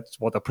back. And that's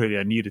what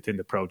Aprilia needed in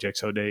the project.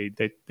 So they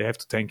have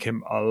to thank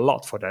him a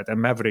lot for that.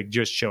 And Maverick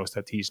just shows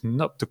that he's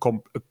not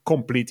a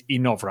complete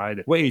enough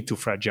rider. Way too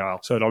fragile.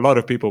 So a lot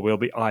of people will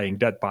be eyeing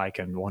that bike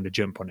and want to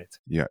jump on it.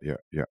 Yeah.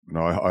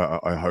 No,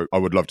 I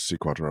would love to see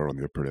Quadraro on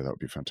the Aprilia. That would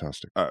be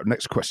fantastic.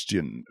 Next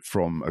question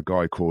from a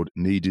guy called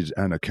Needed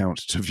an Account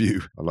to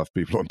View. I love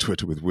people on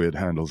Twitter with weird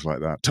handles like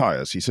that.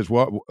 Tyres. He says,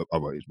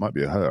 it might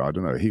be a her. I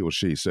don't know. He or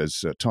she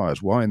says,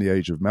 tyres. Why in the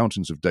age of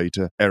mountains of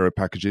data, aero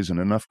packages, and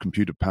enough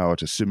computer power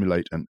to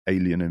simulate an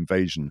alien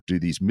invasion, do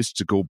these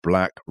mystical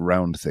black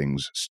round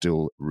things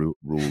still rule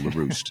the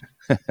roost?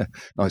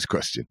 Nice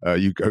question.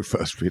 You go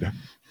first, Peter.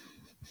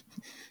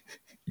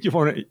 You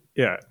want to?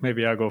 Yeah,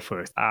 maybe I'll go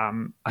first. I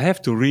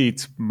have to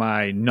read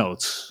my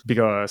notes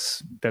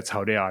because that's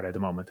how they are at the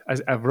moment.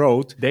 As I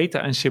wrote,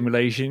 data and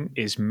simulation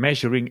is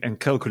measuring and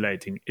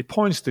calculating. It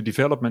points the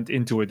development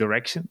into a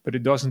direction, but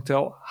it doesn't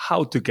tell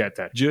how to get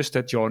there, just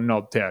that you're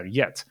not there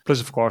yet.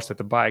 Plus, of course, that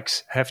the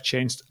bikes have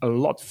changed a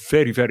lot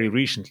very, very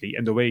recently.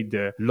 And the way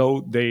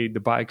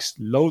the bikes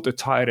load a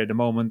tire at the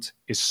moment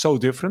is so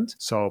different.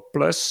 So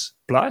plus,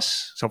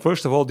 so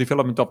first of all,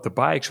 development of the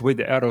bikes with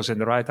the arrows and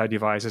the right-eye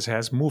devices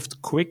has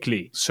moved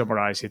quickly,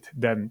 summarize it,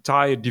 then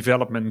tire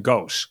development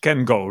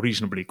can go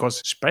reasonably, because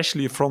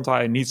especially a front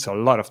tire needs a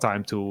lot of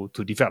time to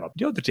develop.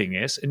 The other thing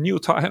is, a new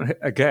tire,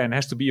 again,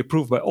 has to be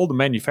approved by all the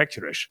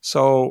manufacturers.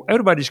 So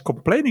everybody's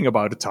complaining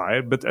about the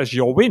tire, but as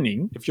you're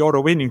winning, if you're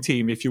a winning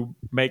team, if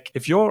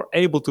you're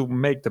able to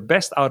make the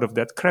best out of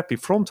that crappy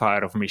front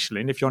tire of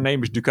Michelin, if your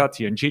name is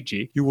Ducati and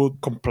Gigi, you will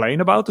complain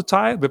about the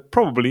tire, but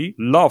probably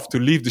love to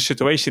leave the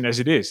situation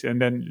as it is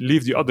and then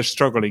leave the others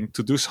struggling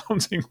to do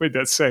something with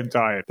that same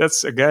tire.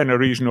 That's again a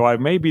reason why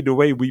maybe the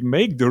way we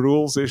make the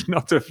rules is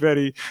not a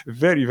very,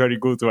 very, very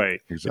good way.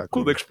 Exactly. It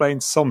could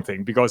explain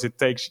something because it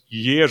takes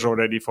years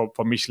already for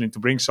Michelin to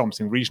bring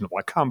something reasonable.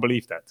 I can't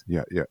believe that.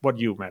 Yeah. What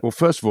do you, Matt? Well,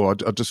 first of all,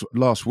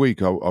 last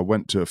week I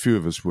went to, a few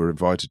of us were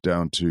invited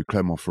down to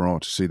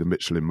Clermont-Ferrand to see the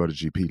Michelin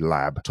MotoGP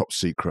lab, top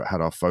secret,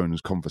 had our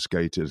phones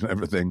confiscated and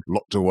everything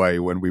locked away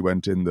when we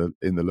went in the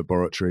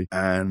laboratory.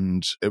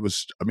 And it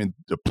was,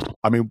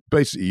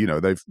 basically,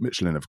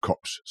 Michelin have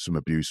copped some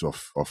abuse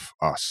off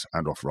us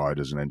and off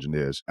riders and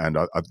engineers. And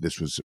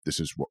this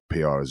is what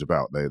PR is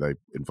about. They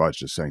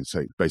invited us saying,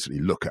 basically,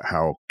 look at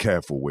how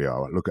careful we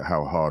are, look at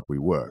how hard we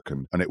work.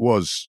 And it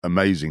was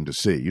amazing to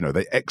see.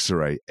 They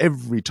X-ray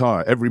every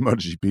tire, every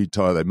MotoGP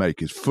tire they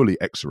make is fully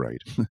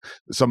X-rayed.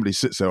 Somebody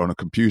sits there on a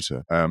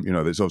computer.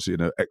 There's obviously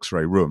in an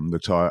X-ray room, the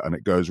tire, and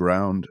it goes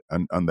around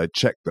and they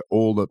check that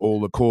all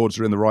the cords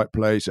are in the right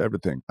place,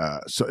 everything.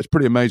 So it's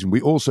pretty amazing.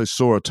 We also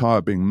saw a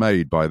tire being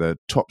made by their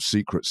top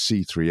secret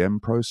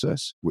C3M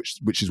process,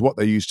 which is what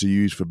they used to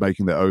use for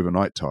making their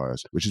overnight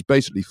tires, which is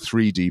basically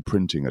 3D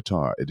printing a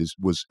tire. It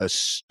was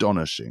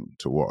astonishing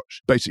to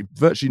watch. Basically,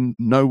 virtually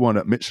no one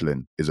at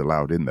Michelin is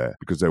allowed in there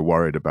because they're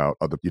worried about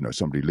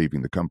somebody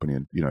leaving the company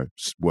and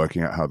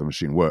working out how the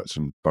machine works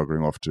and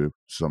buggering off to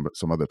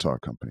some other tire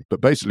company.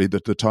 But basically, the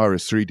tire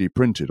is 3D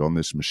printed on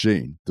this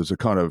machine. There's a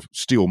kind of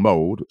steel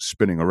mold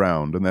spinning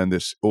around, and then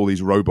all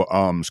these robot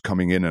arms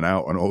coming in and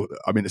out, and all.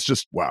 I mean, it's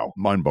just wow,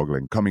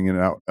 mind-boggling. Coming in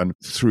and out and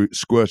through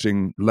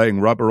squirting, laying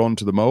rubber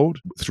onto the mold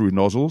through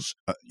nozzles,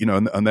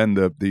 and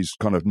then these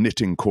kind of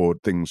knitting cord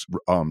things,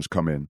 arms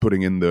come in,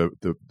 putting in the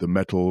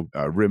metal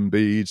rim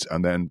beads,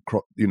 and then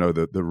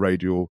the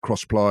radial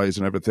cross plies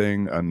and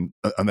everything, and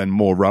then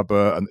more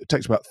rubber, and it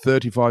takes about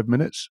 35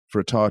 minutes for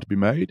a tire to be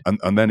made,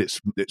 and then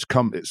it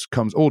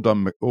comes all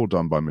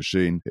done by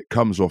machine. It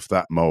comes off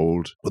that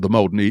mold, but the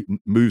mold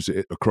moves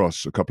it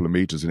across a couple of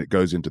meters, and it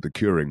goes into the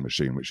curing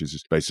machine, which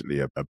is basically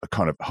a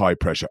kind of high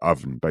pressure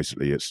oven.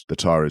 Basically, the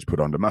tire is put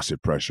under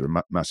massive pressure,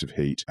 massive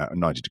heat at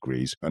 90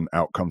 degrees, and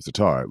out comes the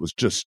tire. It was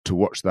just to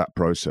watch that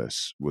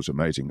process was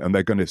amazing, and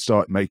they're going to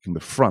start making the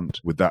front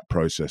with that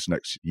process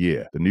next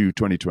year. The new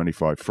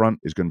 2025 front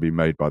is going to be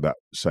made by that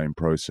same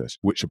process,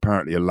 which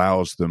apparently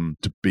allows them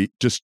to be,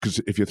 just because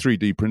if you're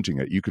 3D printing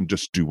it, you can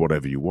just do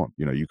whatever you want.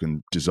 You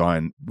can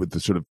design with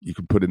you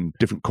can put in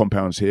different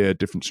compounds here,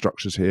 different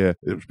structures here.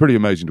 It was pretty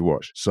amazing to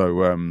watch.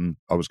 So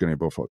I was going to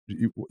go for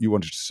it. You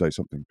wanted to say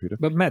something, Peter?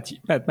 But Matt,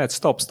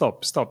 stop.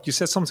 You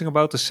said something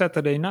about the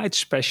Saturday night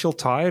special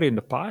tire in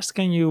the past.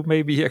 Can you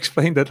maybe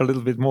explain that a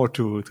little bit more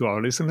to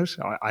our listeners?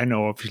 listeners. I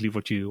know obviously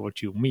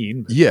what you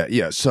mean.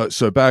 Yeah.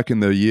 So back in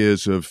the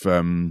years of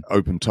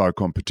open tyre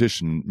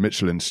competition,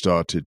 Michelin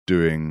started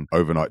doing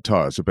overnight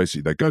tyres. So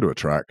basically, they go to a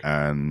track,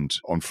 and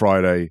on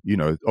Friday,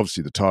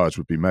 obviously the tyres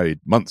would be made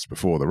months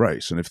before the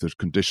race, and if the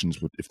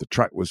if the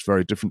track was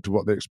very different to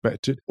what they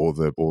expected, or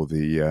the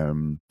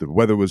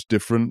weather was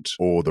different,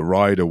 or the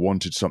rider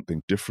wanted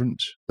something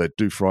different, they'd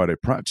do Friday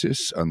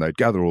practice, and they'd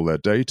gather all their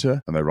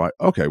data, and they write,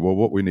 okay, well,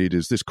 what we need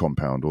is this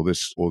compound or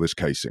this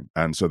casing,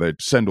 and so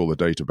they'd send all the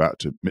data back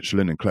to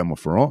Michelin in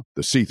Clermont-Ferrand.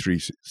 The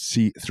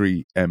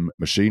C3M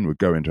machine would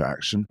go into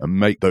action and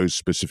make those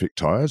specific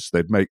tyres.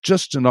 They'd make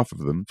just enough of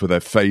them for their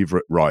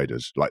favourite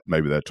riders, like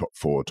maybe their top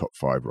 4, top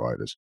 5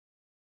 riders.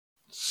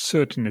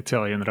 Certain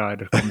Italian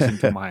rider comes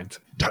into mind.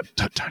 Don't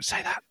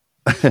say that.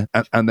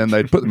 and then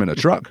they'd put them in a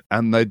truck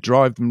and they'd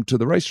drive them to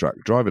the racetrack,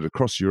 drive it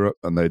across Europe,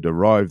 and they'd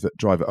drive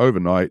it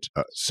overnight,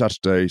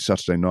 Saturday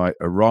night,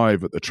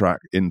 arrive at the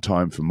track in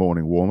time for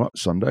morning warm-up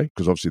Sunday,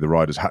 because obviously the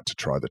riders had to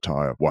try the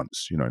tyre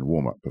once, in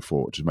warm-up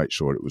before, to make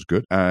sure it was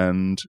good.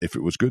 And if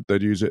it was good,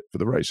 they'd use it for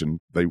the race.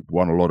 And they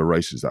won a lot of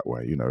races that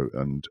way,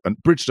 and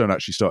Bridgestone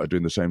actually started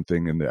doing the same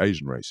thing in the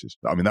Asian races.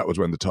 I mean, that was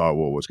when the tyre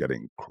war was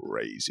getting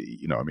crazy,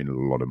 a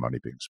lot of money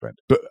being spent.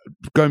 But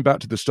going back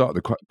to the start of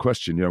the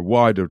question,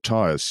 why do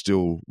tyres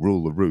still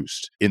rule the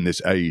roost in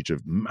this age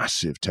of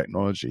massive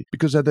technology?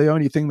 Because they're the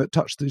only thing that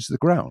touches the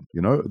ground.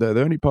 They're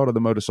the only part of the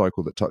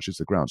motorcycle that touches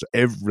the ground. So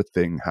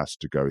everything has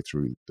to go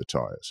through the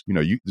tires.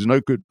 There's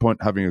no good point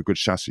having a good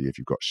chassis if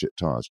you've got shit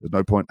tires. There's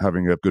no point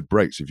having a good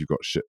brakes if you've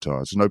got shit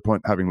tires. There's no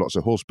point having lots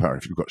of horsepower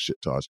if you've got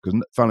shit tires.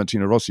 Because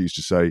Valentino Rossi used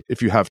to say,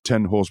 if you have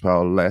 10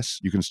 horsepower less,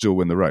 you can still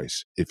win the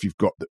race. If you've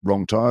got the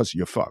wrong tires,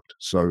 you're fucked.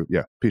 So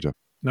yeah, Peter.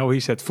 No,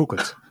 he said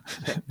Foucault.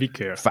 Be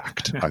careful.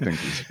 Fact, I think.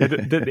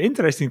 The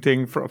interesting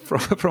thing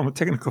from a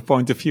technical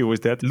point of view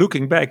is that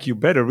looking back, you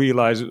better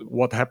realize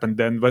what happened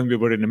then when we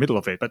were in the middle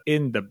of it. But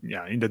in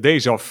the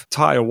days of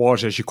tire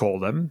wars, as you call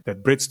them,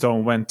 that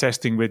Bridgestone went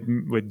testing with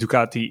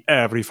Ducati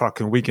every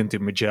fucking weekend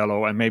in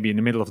Mugello, and maybe in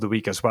the middle of the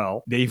week as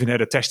well. They even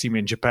had a test team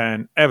in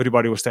Japan.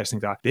 Everybody was testing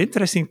that. The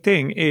interesting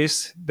thing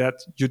is that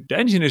the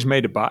engineers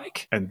made a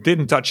bike and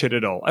didn't touch it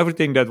at all.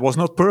 Everything that was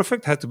not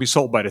perfect had to be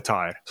solved by the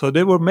tire. So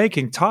they were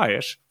making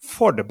tires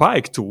for the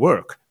bike to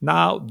work.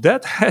 Now,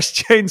 that has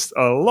changed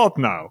a lot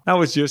now.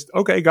 Now it's just,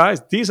 okay,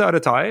 guys, these are the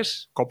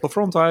tires. Couple of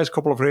front tires,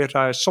 couple of rear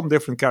tires, some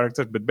different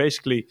characters, but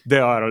basically they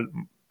are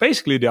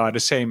the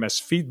same as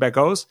feedback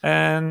goes,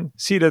 and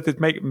see that it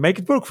make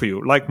it work for you.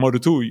 Like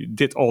Moto2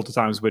 did all the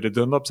times with the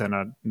Dunlops, and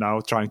are now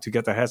trying to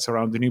get their heads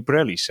around the new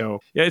Pirelli. So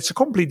yeah, it's a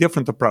completely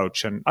different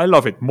approach, and I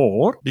love it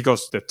more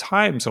because the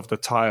times of the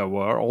tire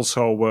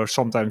were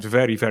sometimes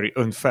very, very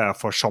unfair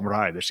for some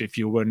riders. If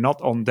you were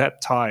not on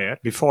that tire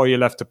before you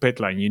left the pit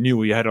lane, you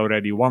knew you had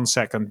already 1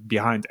 second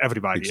behind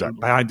everybody, exactly.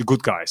 Behind the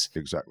good guys.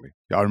 Exactly.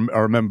 I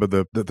remember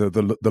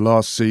the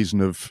last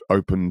season of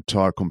open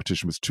tyre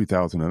competition was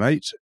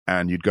 2008.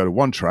 And you'd go to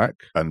one track,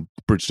 and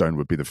Bridgestone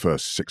would be the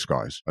first 6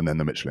 guys, and then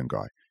the Michelin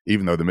guy.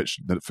 Even though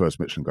the first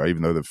Michelin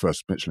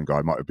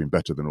guy might have been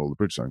better than all the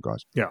Bridgestone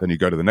guys. Yeah. Then you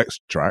go to the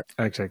next track,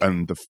 exactly,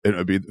 and it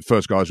would be the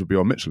first guys would be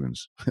on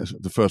Michelins.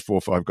 The first 4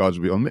 or 5 guys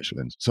would be on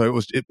Michelins.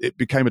 So it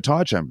became a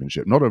tyre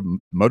championship, not a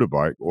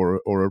motorbike or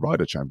a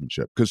rider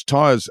championship, because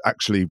tyres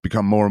actually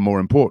become more and more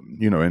important.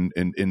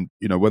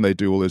 When they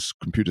do all this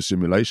computer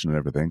simulation and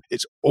everything,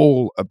 it's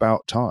all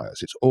about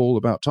tyres. It's all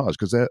about tyres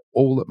because they're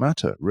all that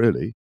matter,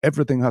 really.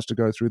 Everything has to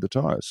go through the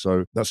tyres.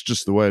 So that's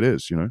just the way it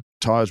is,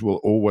 Tyres will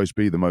always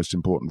be the most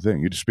important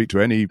thing. You just speak to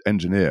any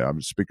engineer.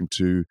 I'm speaking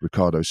to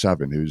Ricardo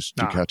Savin, who's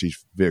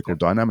Ducati's vehicle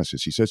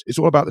dynamicist. He says, it's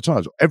all about the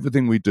tyres.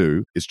 Everything we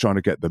do is trying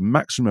to get the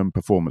maximum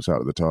performance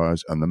out of the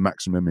tyres and the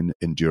maximum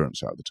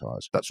endurance out of the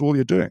tyres. That's all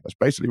you're doing. That's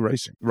basically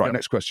racing. Right,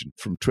 Next question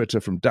from Twitter,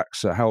 from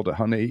Daxa Halder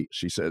Honey.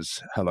 She says,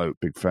 hello,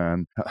 big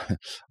fan.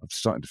 I'm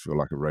starting to feel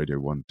like a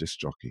Radio 1 disc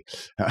jockey.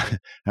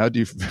 How do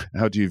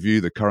you view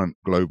the current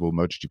global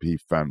MotoGP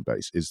fan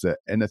base? Is there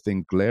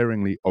anything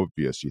glaringly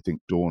obvious you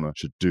think Dorna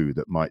should do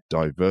that might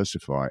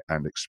diversify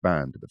and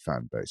expand the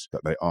fan base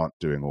that they aren't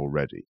doing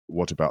already?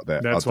 What about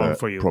their other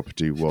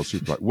property, World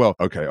Superbike? Well,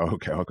 okay,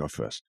 I'll go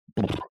first.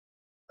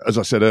 As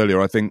I said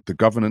earlier, I think the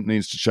governance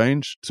needs to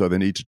change. So they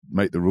need to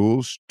make the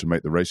rules to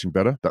make the racing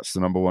better. That's the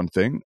number one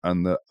thing.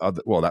 And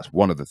that's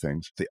one of the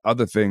things. The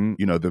other thing,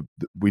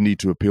 we need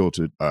to appeal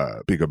to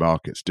bigger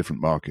markets,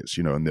 different markets,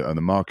 and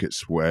the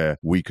markets where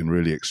we can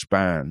really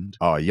expand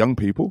are young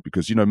people,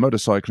 because,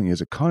 motorcycling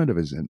is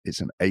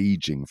it's an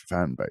aging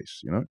fan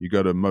base. You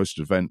go to most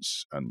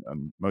events and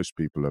most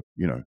people are,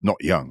 not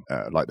young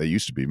like they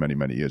used to be many,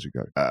 many years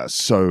ago.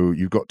 So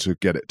you've got to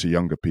get it to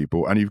younger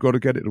people, and you've got to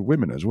get it to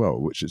women as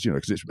well, which is,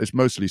 because it's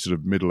mostly sort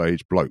of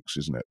middle-aged blokes,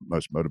 isn't it?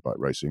 Most motorbike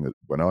racing,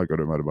 when I go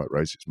to a motorbike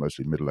race, it's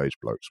mostly middle-aged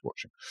blokes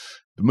watching,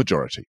 the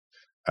majority.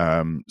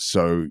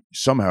 So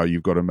somehow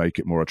you've got to make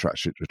it more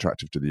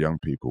attractive to the young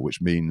people,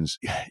 which means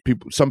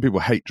some people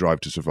hate Drive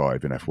to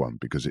Survive in F1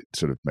 because it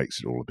sort of makes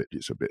it all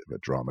it's a bit of a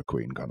drama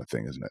queen kind of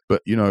thing, isn't it?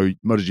 But,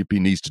 MotoGP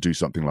needs to do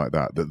something like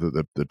that.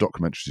 The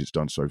documentaries it's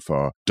done so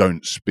far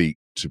don't speak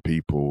to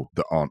people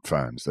that aren't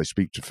fans. They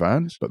speak to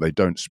fans, but they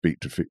don't speak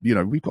to,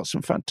 we've got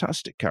some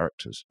fantastic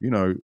characters,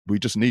 we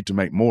just need to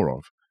make more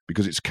of.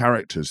 Because it's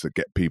characters that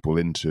get people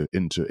into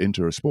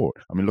a sport.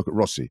 I mean, look at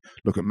Rossi,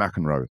 look at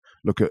McEnroe,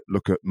 look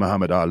at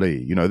Muhammad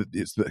Ali.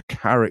 It's the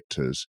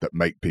characters that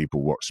make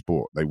people watch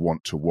sport. They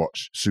want to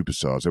watch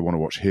superstars. They want to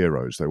watch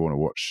heroes. They want to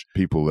watch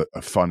people that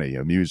are funny,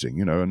 amusing.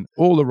 And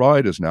all the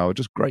riders now are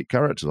just great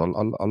characters.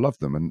 I love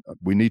them, and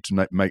we need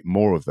to make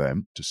more of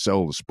them to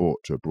sell the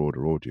sport to a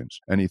broader audience.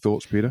 Any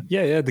thoughts, Peter?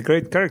 Yeah.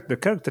 The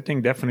character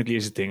thing definitely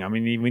is a thing. I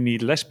mean, we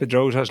need less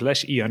Pedrosas,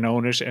 less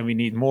Iannones, and we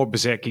need more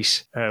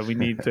Bezzecchis. We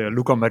need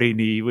Luca Marini.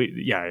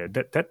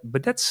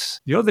 But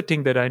that's the other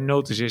thing that I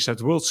notice is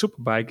that World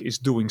Superbike is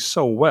doing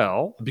so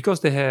well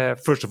because they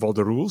have, first of all,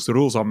 the rules. The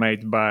rules are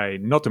made by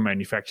not the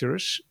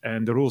manufacturers,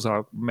 and the rules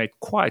are made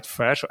quite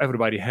fair, so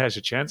everybody has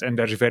a chance, and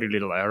there's very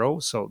little aero,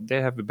 so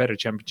they have a better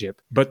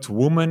championship. But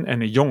women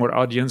and a younger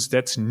audience,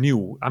 that's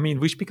new. I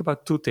mean, we speak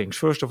about two things.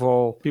 First of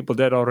all, people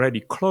that are already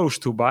close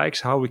to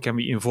bikes, how can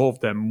we involve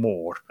them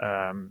more?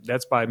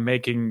 That's by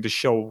making the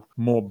show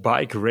more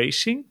bike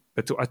racing.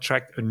 But to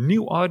attract a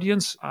new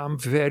audience, I'm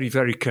very,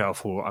 very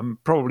careful. I'm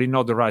probably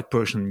not the right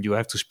person you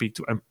have to speak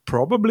to. And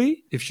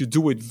probably, if you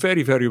do it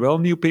very, very well,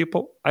 new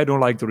people, I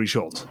don't like the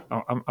result.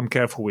 I'm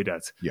careful with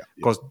that. Yeah.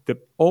 Because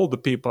all the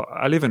people,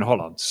 I live in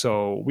Holland,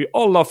 so we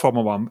all love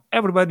Formula One.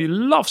 Everybody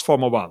loves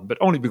Formula One, but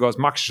only because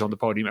Max is on the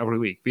podium every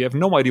week. We have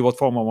no idea what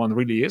Formula One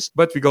really is,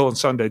 but we go on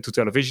Sunday to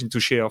television to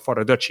cheer for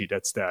a Dutchie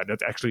that's there,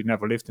 that actually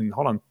never lived in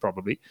Holland,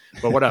 probably,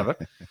 but whatever.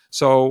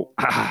 So,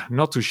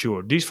 not too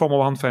sure. These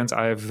Formula One fans,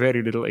 I have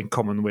very little in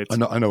common with.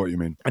 I know what you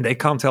mean. And they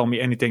can't tell me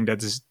anything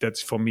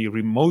that's for me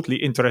remotely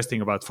interesting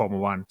about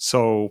Formula One.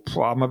 So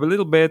I'm a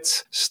little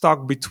bit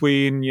stuck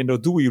between,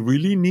 do we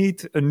really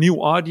need a new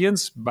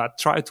audience? But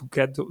try to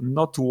get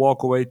not to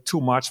walk away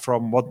too much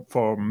from what,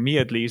 for me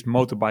at least,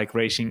 motorbike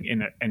racing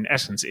in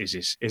essence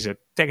is a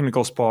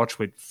technical sport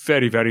with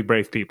very, very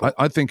brave people.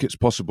 I think it's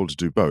possible to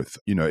do both.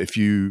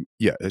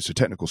 It's a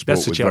technical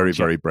sport with very,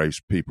 very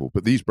brave people.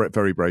 But these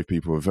very brave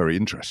people are very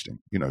interesting,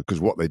 because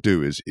what they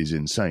do is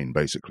insane,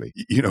 basically.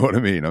 You know what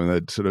I mean? I mean,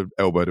 they're sort of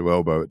elbow to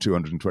elbow at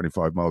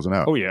 225 miles an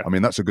hour. Oh, yeah. I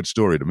mean, that's a good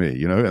story to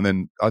me, And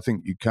then I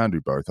think you can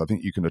do both. I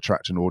think you can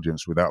attract an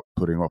audience without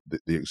putting off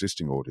the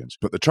existing audience.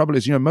 But the trouble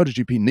is,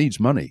 MotoGP needs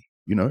money.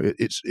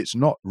 It's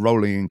not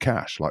rolling in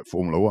cash like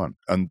Formula One.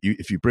 And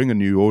if you bring a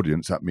new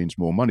audience, that means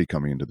more money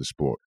coming into the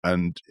sport.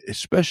 And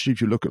especially if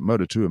you look at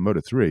Moto2 and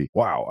Moto3,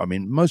 wow, I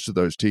mean, most of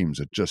those teams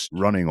are just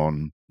running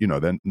on,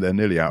 they're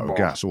nearly out of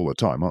gas all the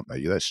time, aren't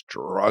they? They're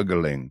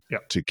struggling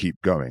to keep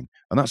going.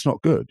 And that's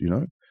not good,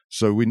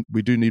 So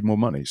we do need more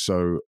money.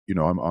 So,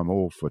 I'm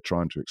all for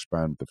trying to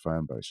expand the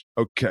fan base.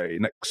 Okay,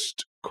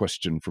 next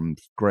question from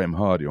Graham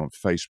Hardy on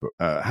Facebook.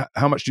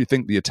 How much do you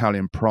think the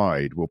Italian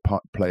pride will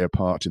play a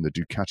part in the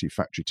Ducati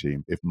factory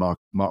team if Marc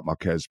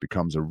Marquez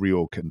becomes a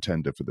real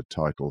contender for the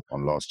title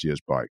on last year's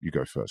bike? You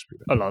go first,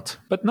 Peter. A lot,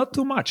 but not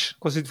too much,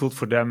 because it will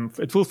for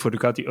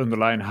Ducati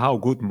underline how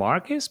good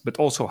Marc is, but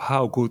also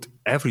how good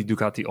every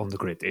Ducati on the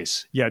grid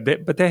is. Yeah,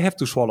 but they have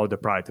to swallow the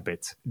pride a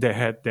bit.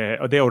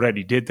 They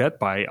already did that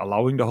by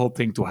allowing the whole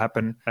thing to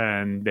happen,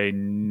 and they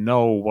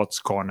know what's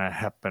gonna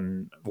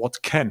happen,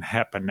 what can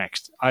happen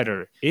next.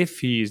 Either if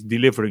he is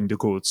delivering the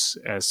goods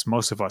as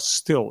most of us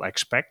still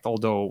expect,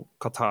 although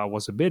Qatar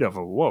was a bit of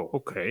a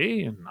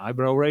an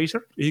eyebrow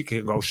raiser, he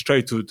can go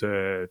straight to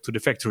the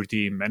factory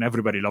team, and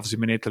everybody loves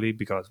him in Italy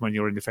because when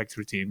you're in the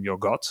factory team, you're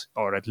God,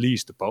 or at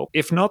least the Pope.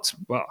 If not,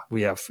 well,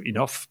 we have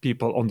enough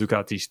people on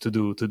Ducatis to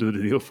do the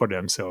deal for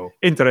them. So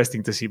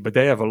interesting to see, but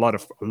they have a lot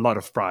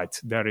of pride.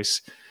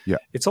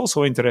 It's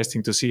also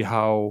interesting to see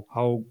how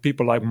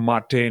people like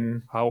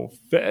Martin, how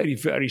very,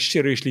 very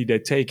seriously they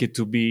take it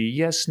to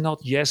be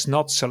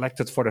not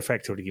selected for the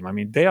factory team. I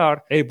mean, they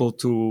are able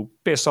to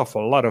piss off a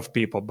lot of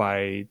people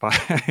by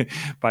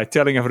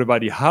telling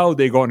everybody how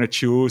they're going to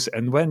choose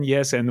and when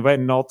yes and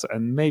when not,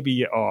 and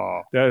maybe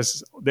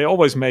there's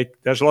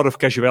a lot of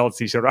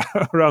casualties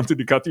around the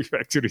Ducati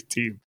factory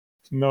team.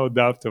 No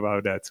doubt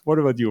about that. What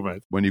about you,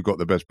 Matt? When you've got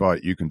the best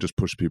bike, you can just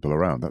push people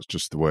around. That's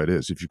just the way it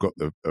is. If you've got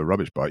a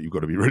rubbish bike, you've got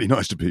to be really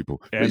nice to people.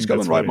 Please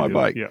come and ride my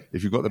bike. Yeah.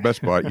 If you've got the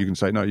best bike, you can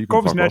say, no, you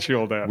can fuck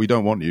natural off. There. We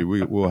don't want you.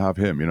 We'll have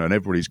him, and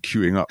everybody's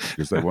queuing up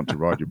because they want to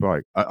ride your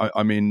bike.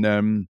 I mean,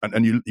 and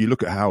you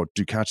look at how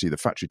Ducati, the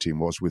factory team,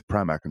 was with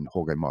Pramac and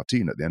Jorge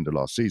Martin at the end of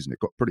last season. It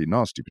got pretty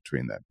nasty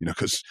between them,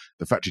 because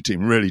the factory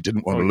team really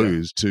didn't want to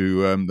lose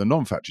to the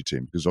non-factory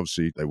team because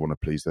obviously they want to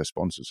please their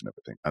sponsors and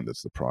everything. And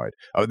that's the pride.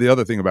 The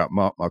other thing about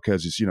Marc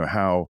Marquez is,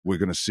 how we're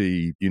going to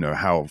see,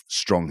 how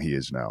strong he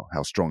is now,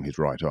 how strong his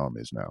right arm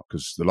is now.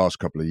 Because the last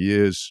couple of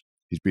years,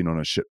 he's been on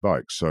a shit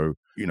bike. So,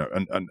 you know,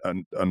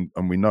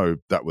 and we know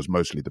that was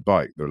mostly the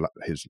bike,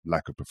 his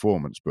lack of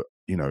performance. But,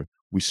 you know,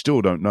 we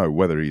still don't know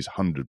whether he's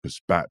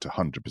back to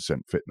 100%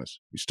 fitness.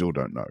 We still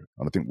don't know.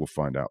 And I think we'll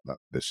find out that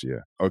this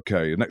year.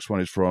 Okay, the next one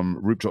is from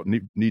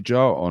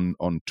Rup.Nijar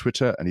on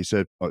Twitter. And he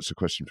said, it's a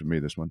question for me,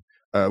 this one.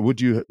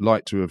 Would you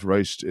like to have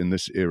raced in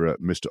this era,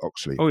 Mr.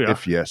 Oxley? Oh, yeah.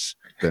 If yes,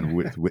 then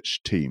with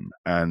which team?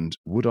 And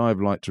would I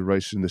have liked to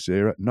race in this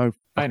era? No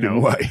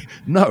fucking way.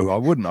 No, I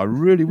wouldn't. I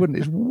really wouldn't.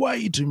 It's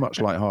way too much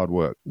like hard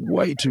work,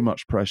 way too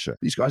much pressure.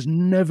 These guys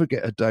never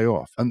get a day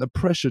off. And the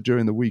pressure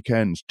during the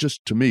weekends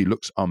just, to me,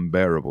 looks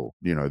unbearable.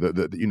 You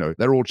know,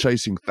 they're all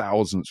chasing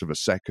thousandths of a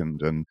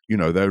second. And, you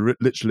know, they're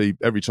literally,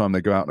 every time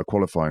they go out in a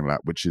qualifying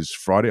lap, which is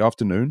Friday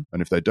afternoon,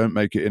 and if they don't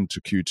make it into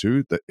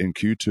Q2, in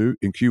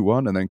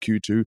Q1 and then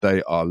Q2,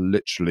 they are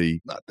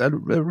literally, they're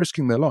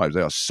risking their lives.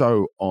 They are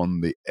so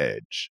on the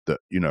edge that,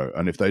 you know,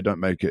 and if they don't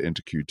make it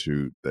into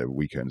Q2, their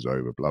weekend's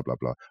over, blah, blah,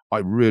 blah. I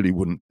really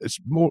wouldn't. It's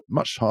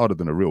much harder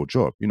than a real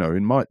job. You know,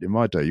 in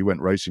my day, you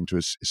went racing to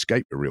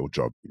escape a real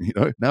job. You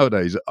know,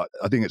 nowadays,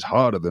 I think it's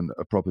harder than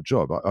a proper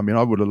job. I mean,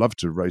 I would have loved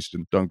to have raced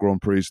and done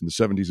Grand Prix in the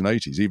 70s and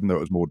 80s, even though it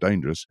was more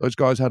dangerous. Those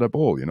guys had a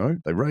ball, you know.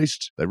 They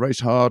raced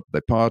hard, they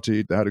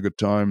partied, they had a good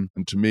time.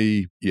 And to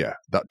me, yeah,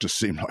 that just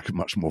seemed like a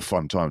much more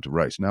fun time to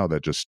race. Now they're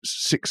just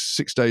six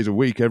days a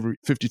week, every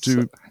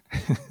 52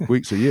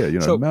 weeks a year, you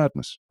know,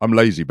 madness. I'm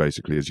lazy,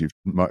 basically, as you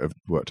might have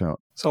worked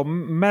out. So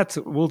Matt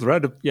would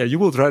rather, you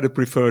would rather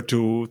prefer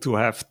to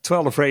have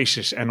 12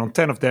 races and on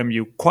 10 of them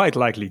you quite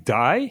likely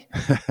die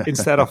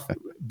instead of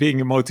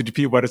being a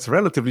MotoGP where it's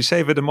relatively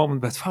safe at the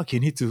moment, but fuck, you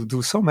need to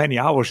do so many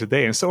hours a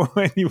day and so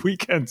many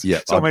weekends,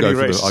 so many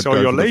races. So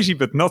you're lazy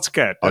but not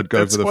scared. I'd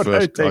go for the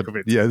first. I take of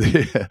it.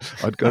 Yeah,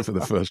 I'd go for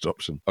the first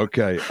option.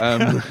 Okay.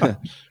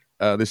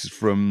 This is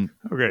from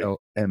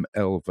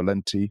ML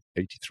Valenti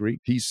 83.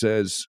 He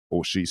says,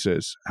 or she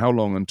says, how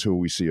long until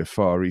we see a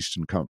Far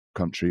Eastern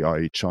country,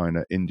 i.e.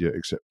 China, India,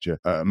 etc.,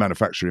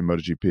 manufacturing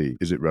MotoGP?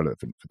 Is it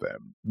relevant for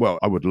them? Well,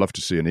 I would love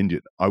to see an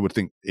Indian. I would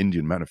think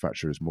Indian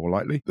manufacturer is more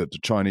likely. That the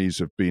Chinese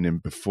have been in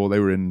before. They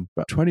were in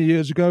about 20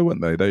 years ago,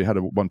 weren't they? They had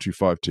a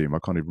 125 team. I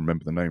can't even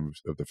remember the name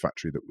of the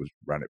factory that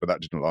ran it, but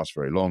that didn't last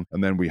very long.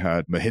 And then we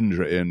had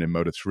Mahindra in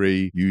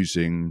Moto3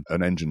 using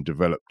an engine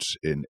developed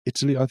in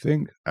Italy, I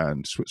think,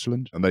 and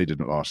Switzerland, and they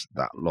didn't last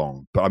that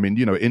long. But I mean,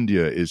 you know,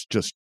 India is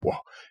just,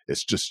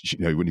 it's just, you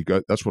know, when you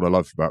go, that's what I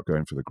love about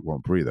going for the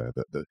Grand Prix there,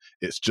 that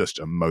it's just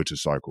a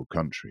motorcycle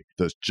country.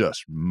 There's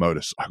just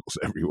motorcycles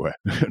everywhere.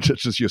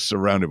 Just you're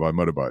surrounded by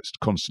motorbikes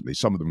constantly,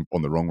 some of them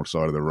on the wrong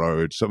side of the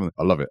road. Some of them,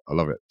 I love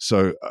it.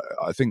 So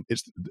I think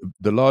it's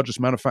the largest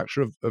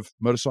manufacturer of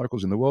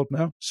motorcycles in the world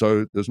now.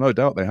 So there's no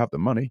doubt they have the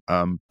money.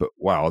 But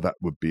wow, that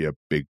would be a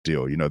big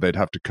deal. You know, they'd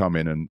have to come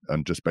in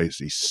and just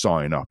basically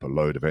sign up a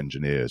load of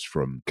engineers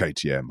from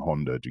KTM,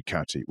 Honda,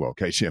 Ducati. Well,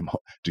 KTM,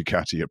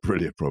 Ducati,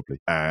 Aprilia probably.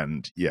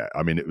 And yeah,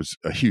 I mean, it was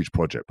a huge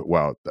project, but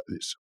wow,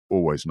 it's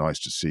always nice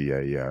to see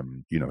a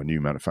new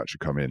manufacturer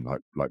come in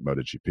like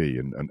MotoGP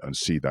and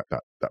see that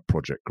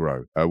project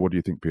grow. What do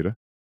you think, Peter?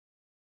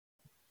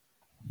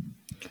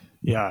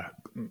 Yeah,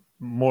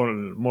 more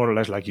or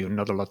less like you.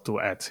 Not a lot to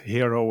add.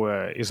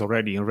 Hero is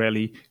already in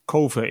rally.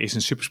 Kove is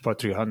in Supersport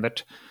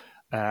 300.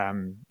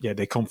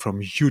 They come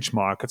from huge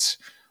markets.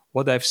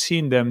 What I've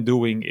seen them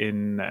doing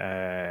in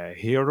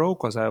Hero,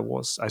 because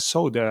I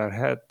saw their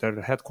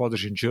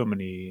headquarters in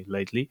Germany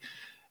lately,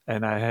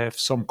 and I have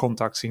some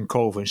contacts in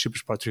Kove and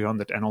Supersport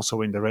 300 and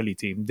also in the rally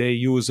team. They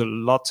use a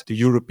lot the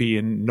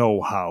European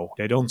know-how.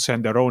 They don't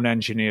send their own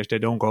engineers. They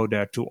don't go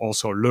there to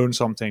also learn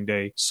something.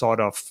 They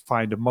sort of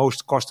find the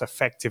most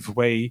cost-effective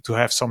way to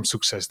have some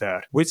success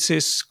there, which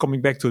is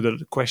coming back to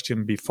the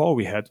question before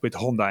we had with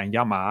Honda and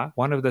Yamaha.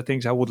 One of the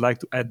things I would like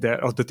to add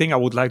there, or the thing I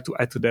would like to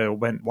add to there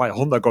why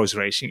Honda goes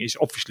racing is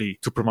obviously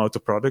to promote the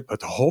product,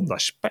 but Honda,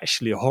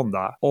 especially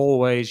Honda,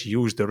 always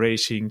use the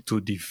racing to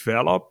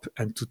develop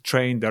and to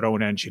train their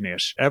own engineers.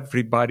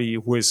 Everybody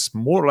who is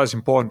more or less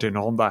important in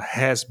Honda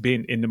has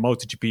been in the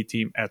MotoGP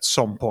team at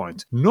some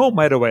point. No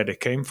matter where they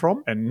came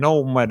from and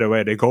no matter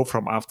where they go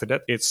from after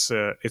that, it's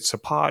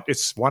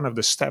one of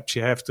the steps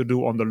you have to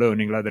do on the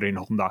learning ladder in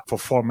Honda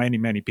for many,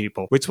 many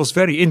people, which was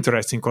very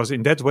interesting because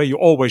in that way you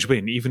always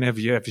win. Even if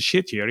you have a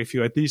shit year, if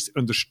you at least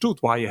understood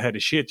why you had a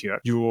shit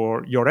year,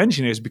 your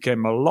engineers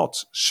became a lot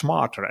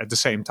smarter at the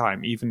same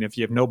time, even if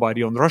you have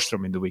nobody on the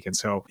rostrum in the weekend.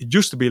 So it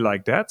used to be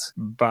like that,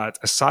 but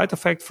a side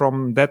effect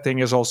from that thing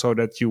is also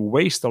that you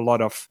waste a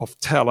lot of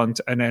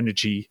talent and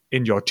energy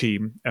in your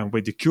team. And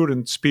with the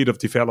current speed of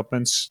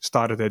developments,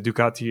 started at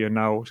Ducati and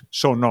now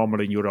so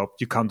normal in Europe,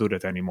 you can't do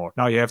that anymore.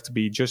 Now you have to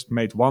be just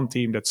made one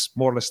team that's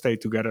more or less stay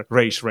together,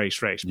 race.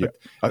 Yeah.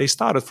 But they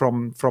started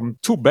from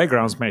two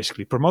backgrounds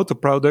basically, promote the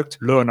product,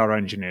 learn our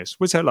engineers,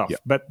 which I love,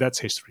 but that's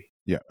history.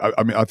 Yeah,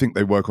 I mean, I think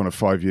they work on a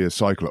 5-year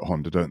cycle at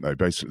Honda, don't they?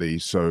 Basically,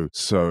 so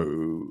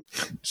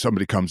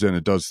somebody comes in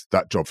and does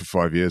that job for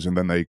 5 years, and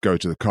then they go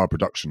to the car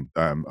production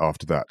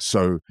after that.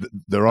 So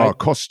there are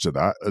costs to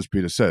that, as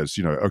Peter says.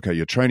 Okay,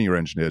 you're training your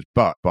engineers,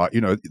 but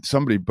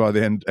somebody by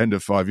the end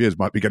of 5 years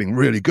might be getting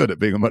really good at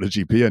being a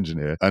MotoGP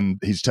engineer, and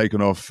he's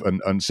taken off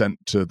and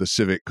sent to the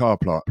Civic car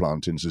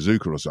plant in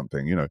Suzuka or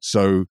something.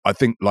 So I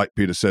think, like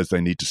Peter says,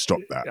 they need to stop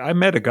that. I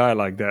met a guy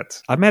like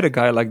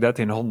that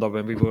in Honda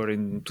when we were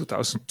in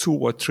 2002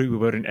 or 3. We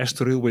were in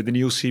Estoril with the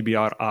new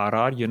CBR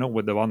RR,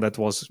 with the one that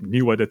was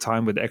new at the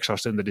time with the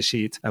exhaust under the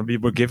seat, and we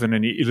were given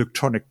an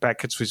electronic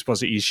package, which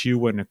was an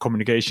ECU and a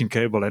communication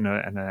cable and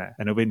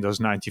a Windows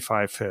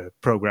 95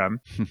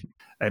 program.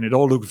 And it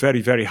all looked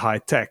very, very high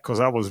tech, because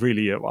I was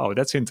really, wow,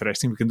 that's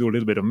interesting. We can do a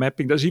little bit of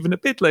mapping. There's even a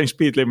pit lane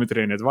speed limiter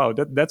in it. Wow,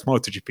 that's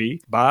MotoGP.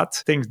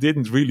 But things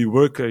didn't really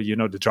work.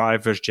 The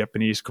drivers,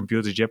 Japanese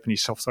computers,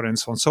 Japanese software, and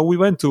so on. So we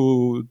went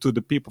to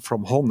the people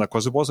from Honda,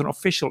 because it was an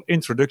official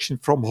introduction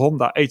from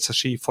Honda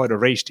HRC for the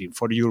race team,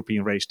 for the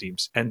European race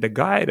teams. And the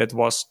guy that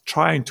was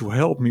trying to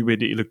help me with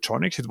the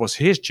electronics, it was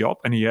his job,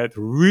 and he had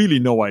really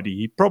no idea.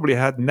 He probably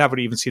had never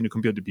even seen a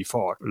computer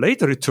before.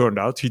 Later, it turned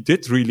out he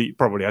did really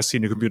probably have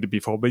seen a computer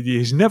before, but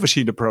he's never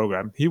seen the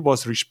program. He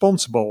was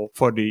responsible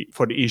for the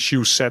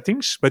ECU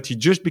settings, but he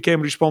just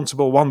became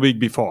responsible 1 week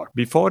before.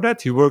 Before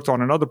that, he worked on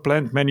another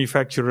plant,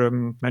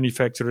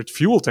 manufactured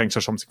fuel tanks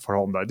or something for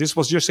Honda. This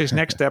was just his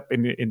next step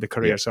in the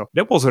career. Yeah. So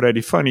that was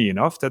already funny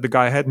enough that the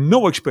guy had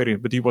no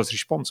experience, but he was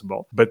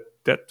responsible. But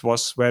that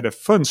was where the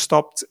fun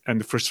stopped and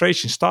the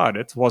frustration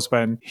started, was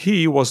when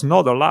he was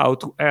not allowed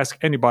to ask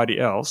anybody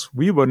else.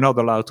 We were not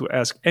allowed to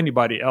ask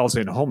anybody else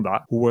in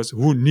Honda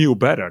who knew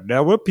better.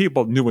 There were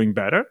people knowing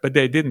better, but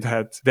they didn't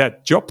have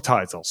that job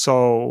title.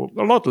 So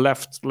a lot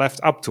left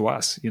up to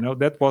us.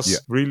 That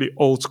was really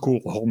old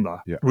school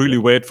Honda. Yeah. Really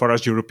weird for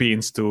us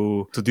Europeans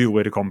to deal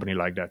with a company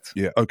like that.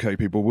 Yeah. Okay,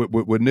 people,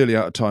 we're nearly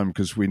out of time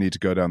because we need to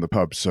go down the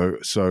pub. So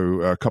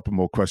a couple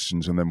more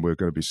questions and then we're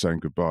going to be saying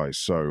goodbye.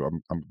 So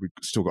we've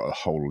still got a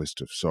whole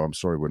list so I'm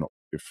sorry we're not.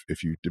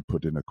 If you did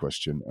put in a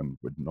question and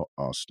we'd not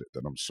asked it,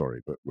 then I'm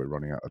sorry, but we're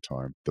running out of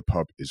time. The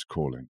pub is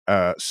calling.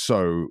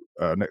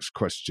 Next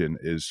question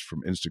is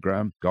from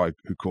Instagram, guy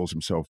who calls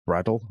himself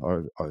Braddle.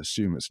 I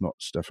assume it's not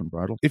Stefan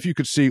Braddle. If you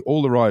could see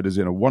all the riders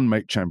in a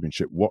one-make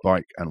championship, what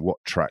bike and what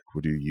track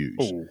would you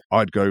use? Ooh.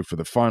 I'd go for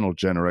the final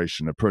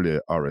generation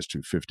Aprilia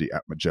RS250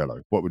 at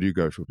Mugello. What would you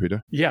go for,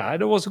 Peter? Yeah,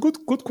 that was a good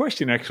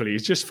question, actually.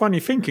 It's just funny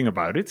thinking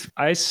about it.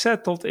 I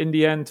settled in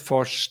the end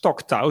for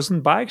stock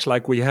 1000 bikes,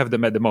 like we have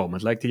them at the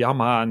moment, like the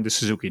Yamaha and the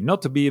Suzuki,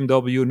 not the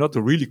BMW, not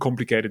a really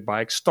complicated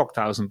bike, stock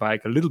 1000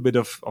 bike, a little bit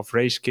of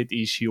race kit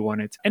ECU on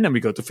it. And then we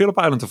go to Phillip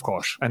Island, of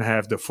course, and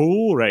have the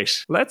full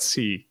race. Let's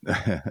see.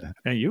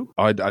 And you?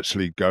 I'd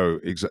actually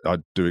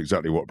I'd do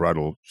exactly what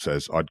Braddle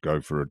says. I'd go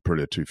for a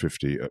Aprilia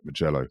 250 at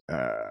Mugello.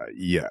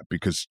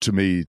 Because to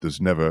me, there's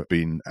never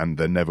been and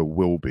there never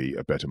will be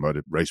a better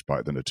race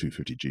bike than a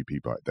 250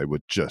 GP bike. They were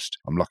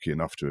I'm lucky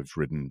enough to have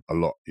ridden a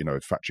lot,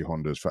 factory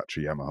Hondas,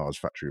 factory Yamahas,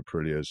 factory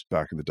Aprilias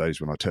back in the days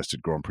when I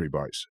tested Grand Prix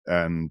bikes.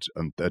 And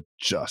they're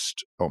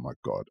just, oh my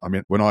God. I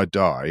mean, when I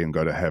die and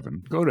go to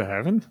heaven,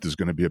 there's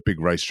going to be a big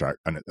racetrack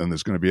and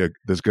there's going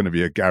to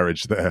be a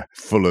garage there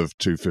full of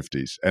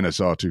 250s,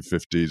 NSR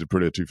 250s,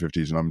 Aprilia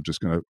 250s, and I'm just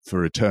going to,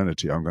 for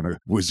eternity, I'm going to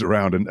whiz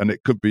around and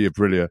it could be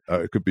Aprilia,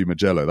 it could be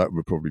Mugello. That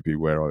would probably be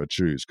where I would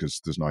choose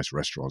because there's nice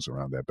restaurants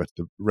around there. But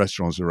the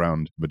restaurants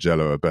around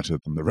Mugello are better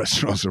than the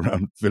restaurants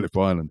around Phillip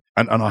Island.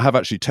 And I have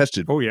actually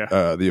tested the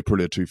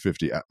Aprilia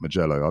 250 at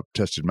Mugello. I've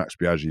tested Max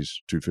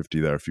Biaggi's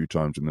 250 there a few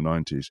times in the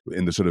 90s.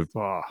 In the sort of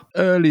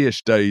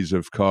earliest days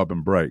of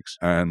carbon brakes,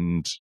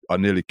 and I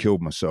nearly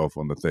killed myself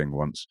on the thing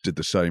once. Did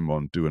the same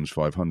on Douan's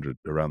 500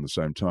 around the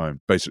same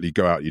time. Basically,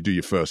 go out, you do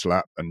your first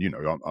lap, and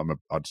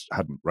I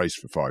hadn't raced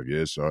for 5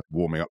 years, so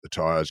warming up the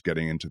tires,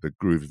 getting into the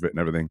groove of it, and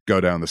everything.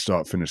 Go down the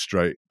start-finish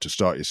straight to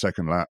start your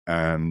second lap,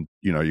 and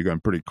you're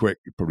going pretty quick.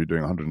 You're probably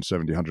doing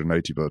 170,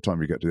 180 by the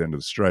time you get to the end of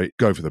the straight.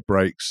 Go for the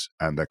brakes,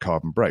 and they're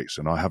carbon brakes,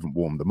 and I haven't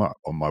warmed them up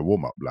on my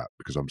warm-up lap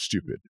because I'm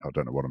stupid. I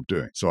don't know what I'm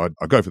doing. So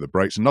I go for the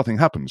brakes, and nothing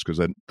happens because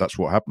that's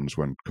what happens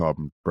when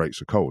carbon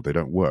brakes are cold. They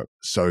don't work.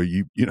 So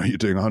you're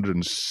doing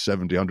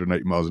 170,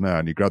 180 miles an hour,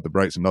 and you grab the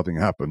brakes and nothing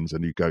happens,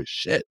 and you go,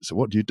 shit. So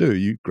what do?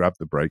 You grab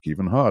the brake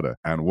even harder.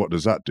 And what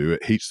does that do?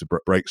 It heats the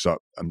brakes up,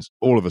 and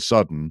all of a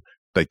sudden,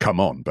 they come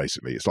on,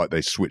 basically. It's like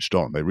they switched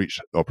on. They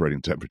reached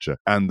operating temperature,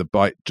 and the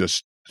bike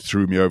just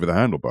threw me over the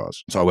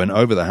handlebars. So I went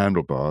over the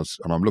handlebars,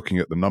 and I'm looking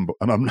at the number,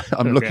 and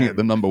I'm looking at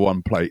the number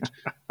one plate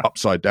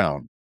upside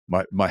down.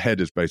 My head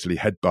is basically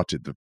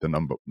head-butted the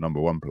number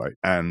one plate,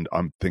 and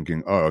I'm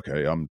thinking, oh,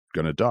 okay, I'm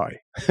going to die.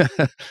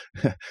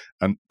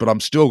 But I'm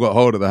still got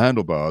hold of the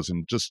handlebars,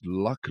 and just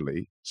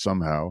luckily,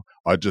 somehow,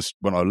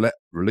 when I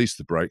released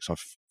the brakes, I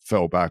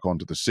fell back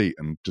onto the seat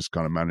and just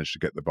kind of managed to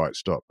get the bike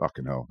stopped.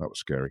 Fucking hell, that was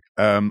scary.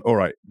 All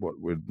right,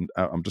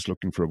 I'm just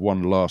looking for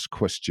one last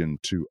question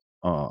to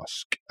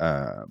ask?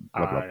 Blah,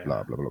 blah,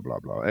 blah, blah, blah,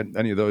 blah. And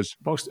any of those?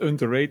 Most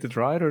underrated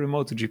rider in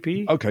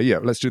MotoGP? Okay, yeah,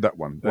 let's do that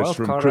one. That's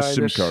from Chris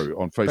Simcoe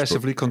on Facebook.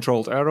 Passively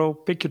controlled arrow.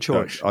 Pick your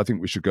choice. I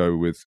think we should go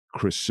with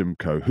Chris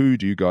Simcoe. Who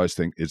do you guys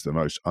think is the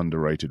most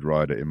underrated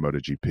rider in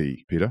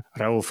MotoGP, Peter?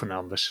 Raul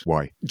Fernandez.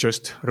 Why?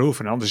 Just Raul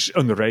Fernandez is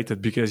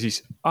underrated because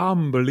he's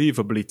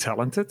unbelievably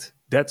talented.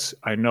 That's,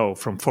 I know,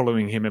 from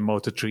following him in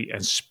Moto3,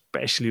 and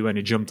especially when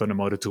he jumped on a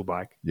Moto2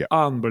 bike. Yeah.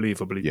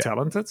 Unbelievably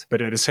talented.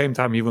 But at the same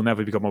time, he will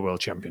never become a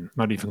world champion.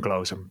 Not even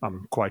close.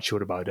 I'm quite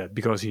sure about that,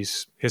 because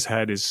his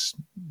head is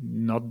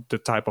not the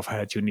type of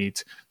head you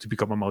need to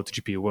become a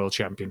MotoGP world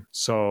champion.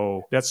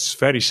 So that's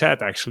very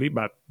sad, actually,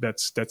 but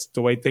that's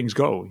the way things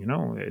go, you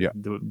know. Yeah.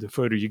 The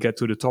further you get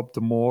to the top,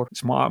 the more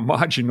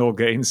marginal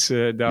gains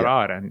there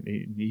are. And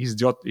he's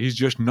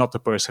just not the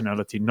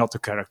personality, not the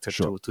character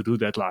to do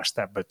that last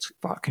step. But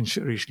fucking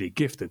seriously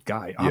gifted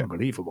guy.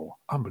 Unbelievable.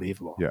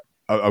 Yeah.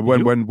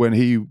 When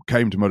he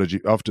came to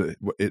MotoGP after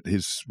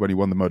when he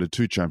won the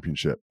Moto2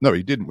 championship. No,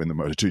 he didn't win the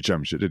Moto2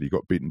 championship, did he? He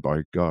got beaten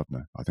by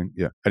Gardner, I think.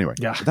 Yeah. Anyway,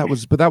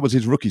 that was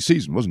his rookie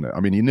season, wasn't it?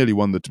 I mean, he nearly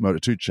won the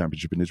Moto2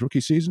 championship in his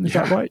rookie season. Is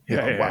that right?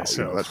 Yeah. Wow,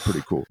 So, you know, that's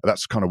pretty cool.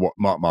 That's kind of what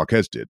Marc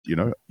Marquez did, you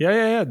know.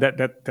 Yeah.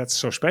 That's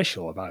so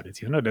special about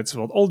it. You know, that's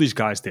what all these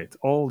guys did.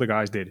 All the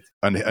guys did it.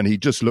 And he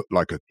just looked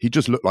like a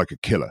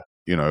killer.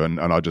 You know, and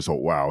I just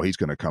thought, wow, he's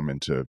going to come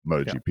into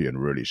MotoGP and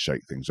really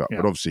shake things up. Yeah.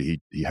 But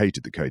obviously he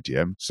hated the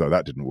KTM, so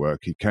that didn't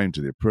work. He came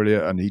to the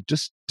Aprilia and he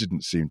just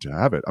didn't seem to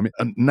have it. I mean,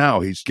 and now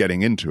he's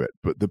getting into it.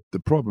 But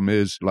the problem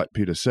is, like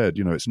Peter said,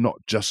 you know, it's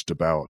not just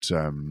about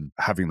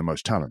having the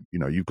most talent. You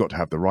know, you've got to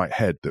have the right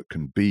head that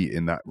can be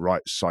in that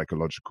right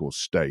psychological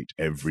state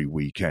every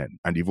weekend.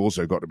 And you've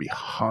also got to be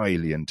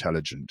highly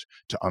intelligent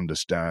to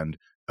understand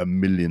a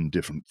million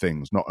different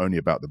things, not only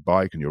about the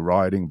bike and your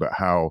riding, but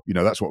how, you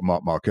know, that's what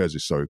Marc Marquez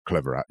is so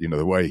clever at, you know,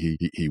 the way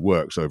he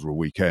works over a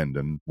weekend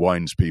and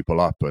winds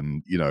people up,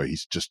 and, you know,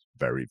 he's just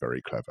very,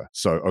 very clever.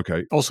 So,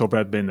 okay. Also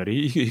Brad Binder,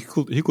 he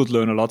could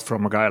learn a lot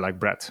from a guy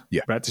like Brad.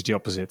 Yeah. Brad is the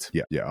opposite.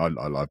 Yeah, I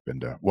love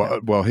Binder.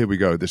 Well, here we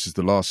go. This is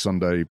the last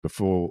Sunday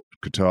before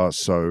Qatar,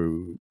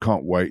 so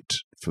can't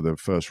wait for the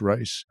first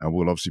race, and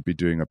we'll obviously be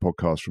doing a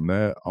podcast from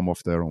there. I'm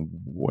off there on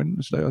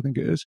Wednesday, I think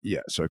it is. Yeah,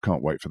 so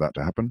can't wait for that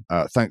to happen.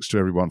 Thanks to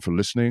everyone for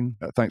listening.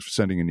 Thanks for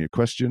sending in your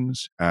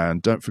questions,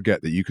 and don't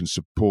forget that you can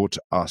support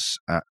us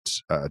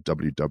at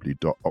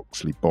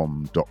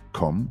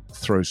www.oxleybomb.com.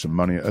 Throw some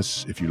money at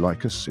us if you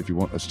like us, if you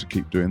want us to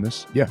keep doing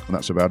this. Yeah, and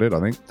that's about it, I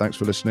think. Thanks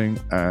for listening,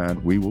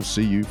 and we will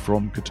see you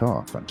from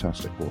Qatar.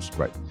 Fantastic, awesome,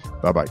 great.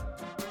 Bye-bye.